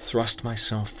again thrust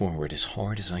myself forward as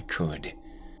hard as I could.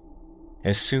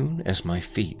 As soon as my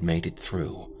feet made it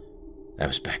through, I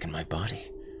was back in my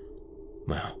body.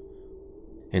 Well,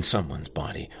 in someone's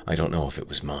body. I don't know if it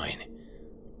was mine.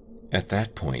 At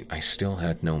that point, I still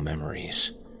had no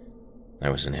memories. I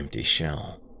was an empty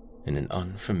shell in an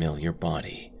unfamiliar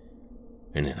body,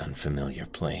 in an unfamiliar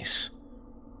place.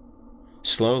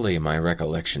 Slowly, my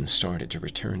recollection started to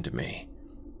return to me.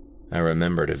 I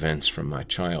remembered events from my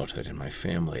childhood and my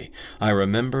family. I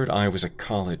remembered I was a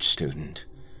college student.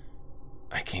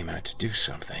 I came out to do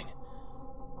something.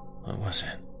 What was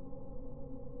it?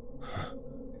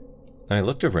 I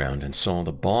looked around and saw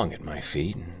the bong at my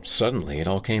feet, and suddenly it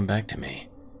all came back to me.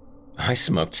 I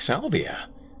smoked salvia,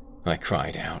 I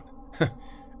cried out.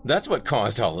 That's what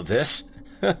caused all of this.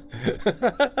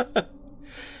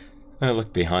 I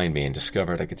looked behind me and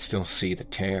discovered I could still see the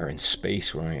tear in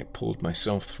space where I had pulled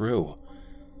myself through.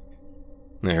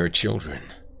 I heard children,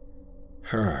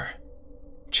 her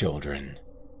children,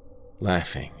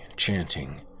 laughing and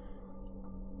chanting.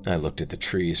 I looked at the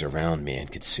trees around me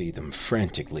and could see them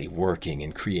frantically working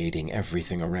and creating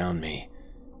everything around me.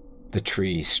 The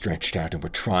trees stretched out and were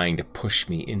trying to push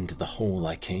me into the hole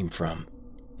I came from.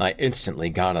 I instantly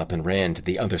got up and ran to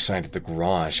the other side of the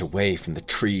garage, away from the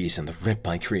trees and the rip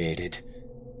I created.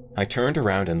 I turned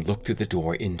around and looked through the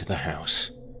door into the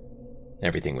house.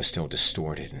 Everything was still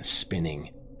distorted and spinning,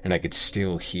 and I could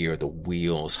still hear the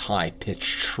wheel's high-pitched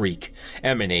shriek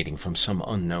emanating from some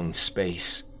unknown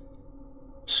space.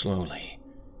 Slowly,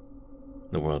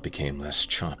 the world became less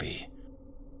choppy.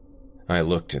 I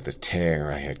looked at the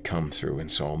tear I had come through and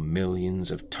saw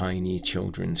millions of tiny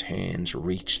children's hands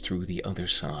reach through the other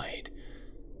side,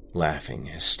 laughing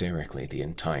hysterically the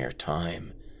entire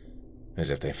time, as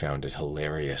if they found it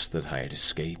hilarious that I had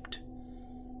escaped.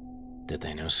 Did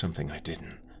they know something I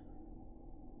didn't?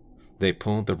 They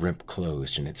pulled the rip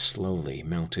closed and it slowly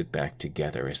melted back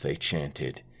together as they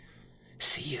chanted,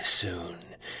 "See you soon,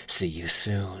 see you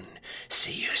soon,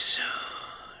 see you soon."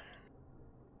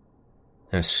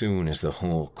 As soon as the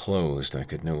hole closed, I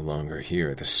could no longer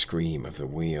hear the scream of the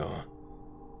wheel.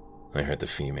 I heard the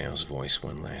female's voice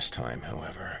one last time,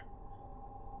 however.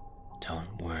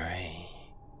 "Don't worry,"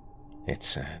 it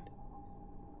said.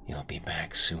 "You'll be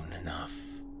back soon enough,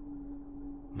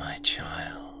 my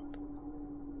child.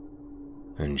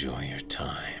 Enjoy your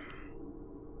time."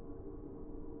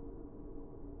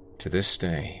 To this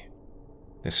day,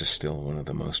 this is still one of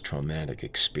the most traumatic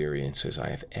experiences I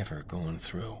have ever gone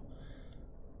through.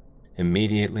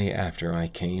 Immediately after I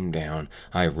came down,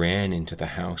 I ran into the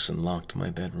house and locked my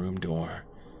bedroom door.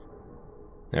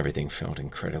 Everything felt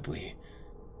incredibly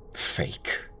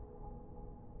fake.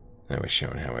 I was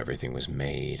shown how everything was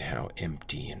made, how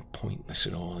empty and pointless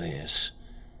it all is.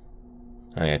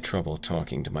 I had trouble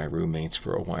talking to my roommates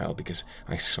for a while because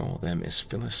I saw them as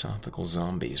philosophical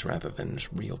zombies rather than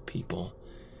as real people.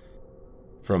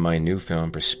 From my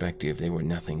newfound perspective, they were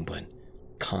nothing but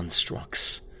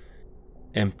constructs.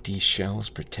 Empty shells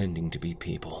pretending to be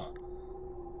people.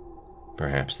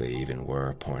 Perhaps they even were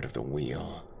a part of the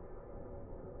wheel.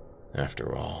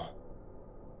 After all,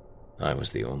 I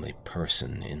was the only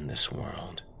person in this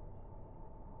world.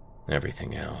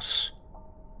 Everything else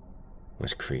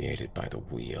was created by the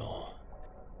wheel.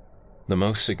 The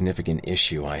most significant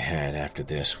issue I had after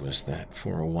this was that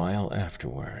for a while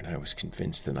afterward, I was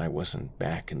convinced that I wasn't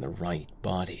back in the right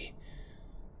body.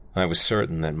 I was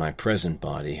certain that my present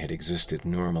body had existed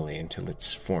normally until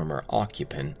its former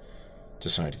occupant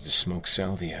decided to smoke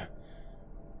salvia,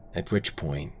 at which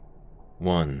point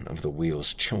one of the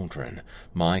wheel's children,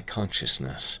 my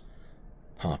consciousness,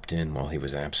 hopped in while he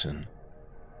was absent.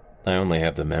 I only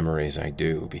have the memories I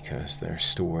do because they're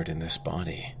stored in this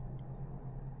body.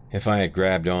 If I had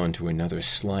grabbed on to another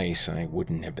slice, I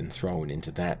wouldn't have been thrown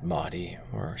into that body,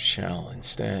 or shell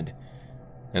instead,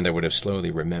 and I would have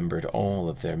slowly remembered all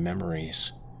of their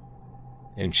memories.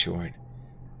 In short,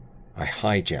 I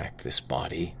hijacked this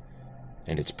body,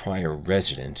 and its prior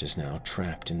resident is now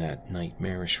trapped in that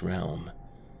nightmarish realm.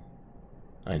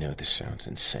 I know this sounds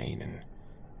insane, and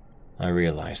I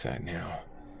realize that now,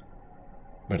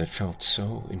 but it felt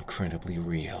so incredibly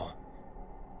real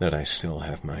that I still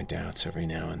have my doubts every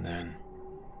now and then.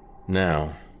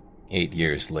 Now, 8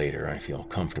 years later, I feel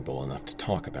comfortable enough to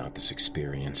talk about this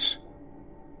experience.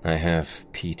 I have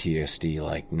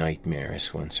PTSD-like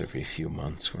nightmares once every few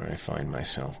months where I find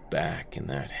myself back in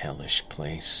that hellish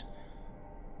place.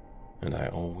 And I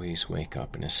always wake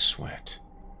up in a sweat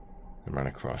and run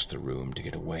across the room to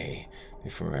get away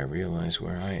before I realize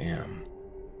where I am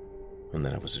and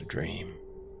that it was a dream.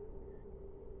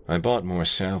 I bought more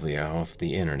salvia off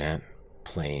the internet,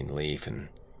 plain leaf and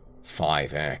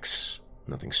 5X,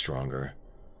 nothing stronger,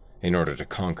 in order to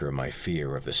conquer my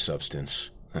fear of the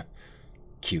substance.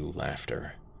 Cue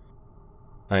laughter.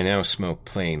 I now smoke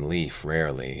plain leaf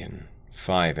rarely, and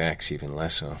 5X even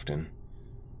less often,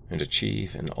 and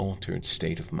achieve an altered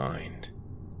state of mind,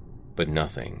 but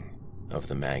nothing of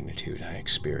the magnitude I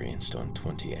experienced on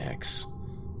 20X.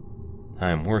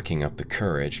 I am working up the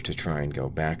courage to try and go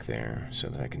back there so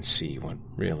that I can see what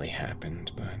really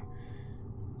happened, but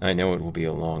I know it will be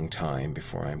a long time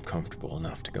before I'm comfortable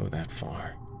enough to go that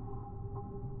far.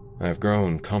 I've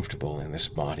grown comfortable in this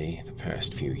body the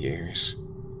past few years,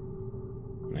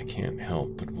 and I can't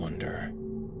help but wonder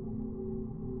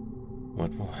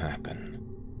what will happen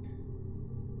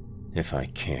if I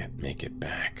can't make it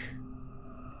back.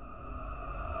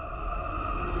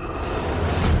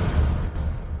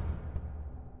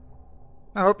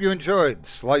 I hope you enjoyed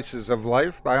Slices of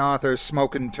Life by author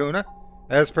Smokin' Tuna,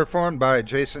 as performed by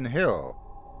Jason Hill.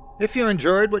 If you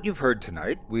enjoyed what you've heard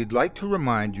tonight, we'd like to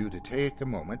remind you to take a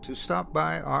moment to stop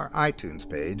by our iTunes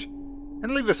page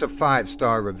and leave us a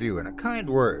 5-star review and a kind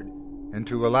word, and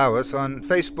to allow us on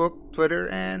Facebook, Twitter,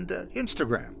 and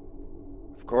Instagram.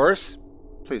 Of course,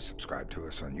 please subscribe to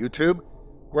us on YouTube,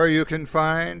 where you can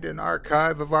find an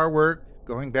archive of our work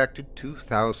going back to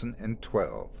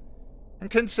 2012. And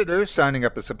consider signing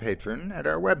up as a patron at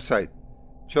our website,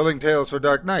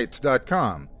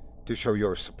 chillingtalesfordarknights.com, to show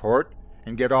your support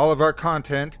and get all of our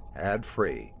content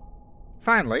ad-free.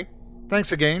 Finally,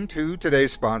 thanks again to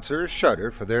today's sponsor,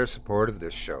 Shudder, for their support of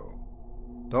this show.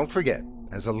 Don't forget,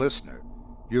 as a listener,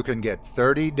 you can get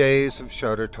 30 days of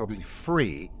Shudder totally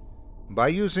free by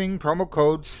using promo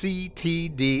code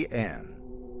CTDN.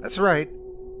 That's right.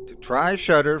 To try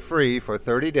Shudder free for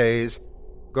 30 days,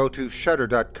 go to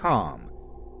shudder.com.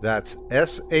 That's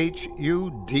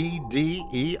SHUDDER.com,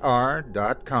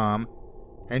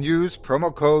 and use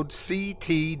promo code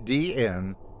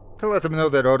CTDN to let them know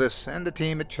that Otis and the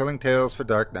team at Chilling Tales for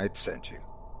Dark Nights sent you.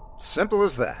 Simple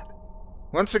as that.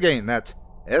 Once again, that's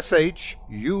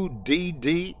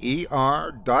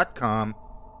SHUDDER.com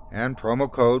and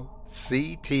promo code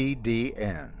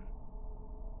CTDN.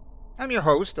 I'm your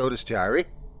host, Otis Jiry,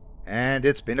 and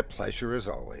it's been a pleasure as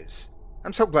always.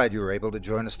 I'm so glad you were able to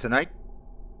join us tonight.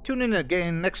 Tune in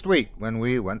again next week when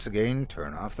we once again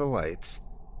turn off the lights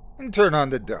and turn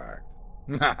on the dark.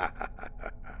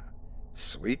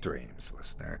 Sweet dreams,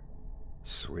 listener.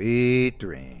 Sweet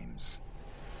dreams.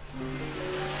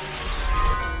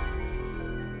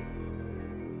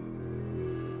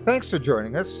 Thanks for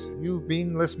joining us. You've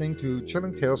been listening to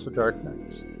Chilling Tales for Dark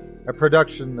Nights, a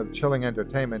production of Chilling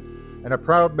Entertainment and a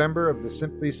proud member of the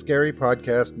Simply Scary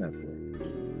Podcast Network.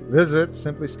 Visit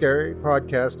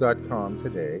simplyscarypodcast.com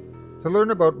today to learn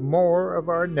about more of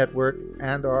our network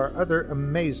and our other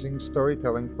amazing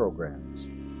storytelling programs.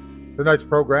 Tonight's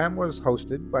program was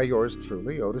hosted by yours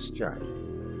truly, Otis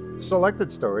Jiry.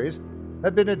 Selected stories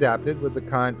have been adapted with the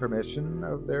kind permission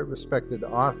of their respected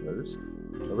authors.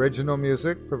 Original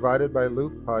music provided by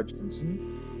Luke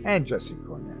Hodgkinson and Jesse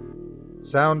Cornett.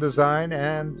 Sound design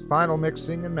and final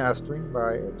mixing and mastering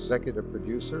by executive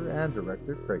producer and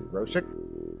director Craig Groshek.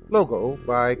 Logo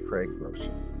by Craig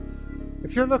Groshek.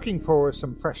 If you're looking for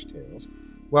some fresh tales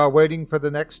while waiting for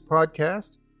the next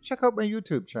podcast, check out my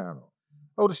YouTube channel,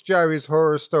 Otis Jiry's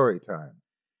Horror Storytime,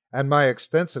 and my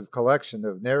extensive collection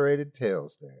of narrated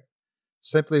tales there.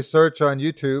 Simply search on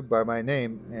YouTube by my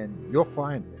name and you'll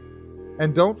find me.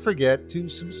 And don't forget to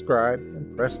subscribe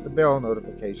and press the bell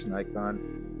notification icon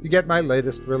to get my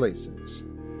latest releases.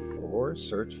 Or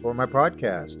search for my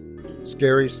podcast,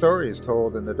 Scary Stories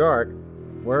Told in the Dark,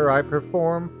 where I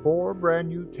perform 4 brand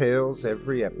new tales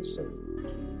every episode.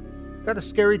 Got a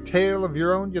scary tale of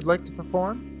your own you'd like to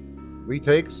perform? We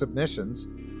take submissions.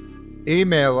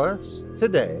 Email us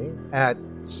today at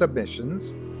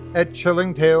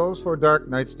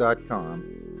submissions@chillingtalesfordarknights.com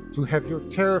to have your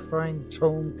terrifying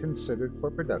tome considered for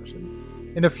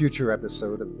production in a future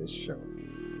episode of this show.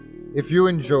 If you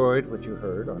enjoyed what you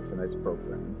heard on tonight's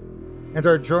program and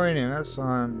are joining us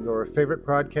on your favorite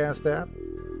podcast app,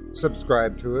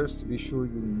 subscribe to us to be sure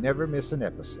you never miss an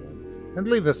episode, and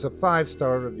leave us a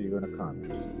 5-star review and a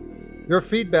comment. Your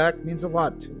feedback means a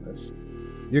lot to us.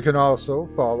 You can also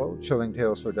follow Chilling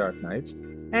Tales for Dark Nights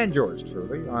and yours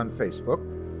truly on Facebook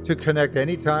to connect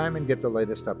anytime and get the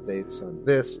latest updates on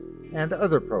this and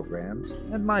other programs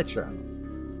and my channel.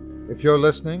 If you're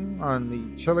listening on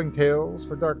the Chilling Tales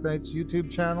for Dark Nights YouTube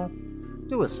channel,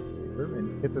 do us a favor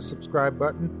and hit the subscribe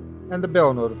button and the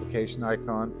bell notification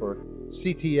icon for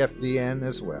CTFDN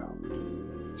as well,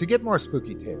 to get more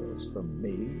spooky tales from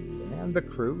me and the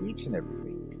crew each and every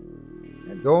week.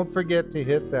 And don't forget to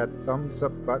hit that thumbs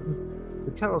up button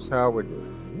to tell us how we're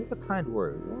doing. Leave a kind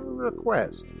word or a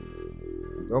request.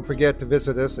 And don't forget to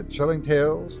visit us at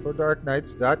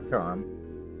chillingtalesfordarknights.com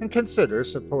and consider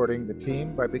supporting the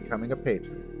team by becoming a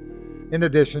patron. In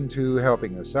addition to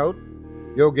helping us out,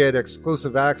 you'll get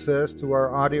exclusive access to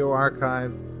our audio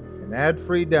archive and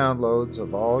ad-free downloads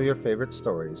of all your favorite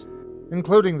stories,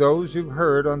 including those you've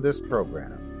heard on this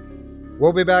program.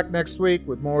 We'll be back next week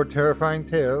with more terrifying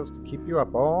tales to keep you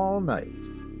up all night.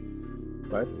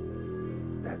 But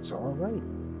that's all right.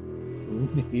 Who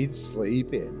needs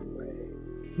sleep anyway?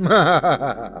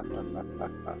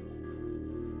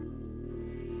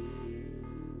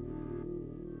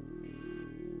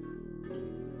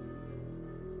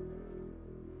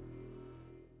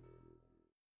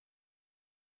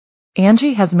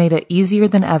 Angie has made it easier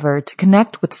than ever to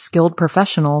connect with skilled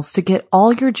professionals to get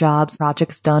all your jobs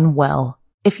projects done well.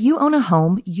 If you own a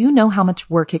home, you know how much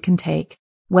work it can take,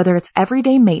 whether it's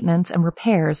everyday maintenance and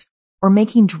repairs or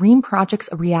making dream projects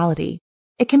a reality.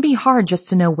 It can be hard just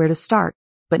to know where to start,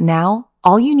 but now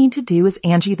all you need to do is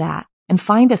Angie that and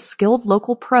find a skilled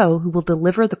local pro who will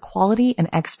deliver the quality and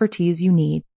expertise you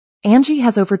need. Angie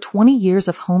has over 20 years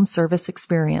of home service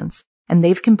experience, and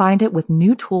they've combined it with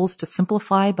new tools to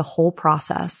simplify the whole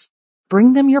process.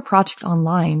 Bring them your project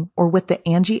online or with the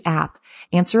Angie app,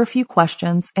 answer a few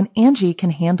questions, and Angie can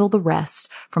handle the rest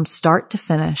from start to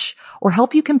finish or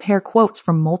help you compare quotes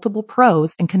from multiple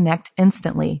pros and connect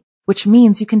instantly, which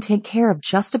means you can take care of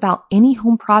just about any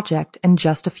home project in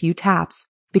just a few taps.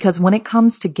 Because when it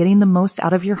comes to getting the most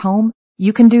out of your home,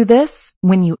 you can do this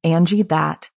when you Angie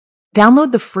that.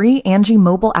 Download the free Angie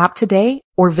mobile app today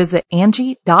or visit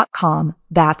Angie.com.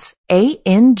 That's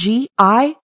ANGI.com.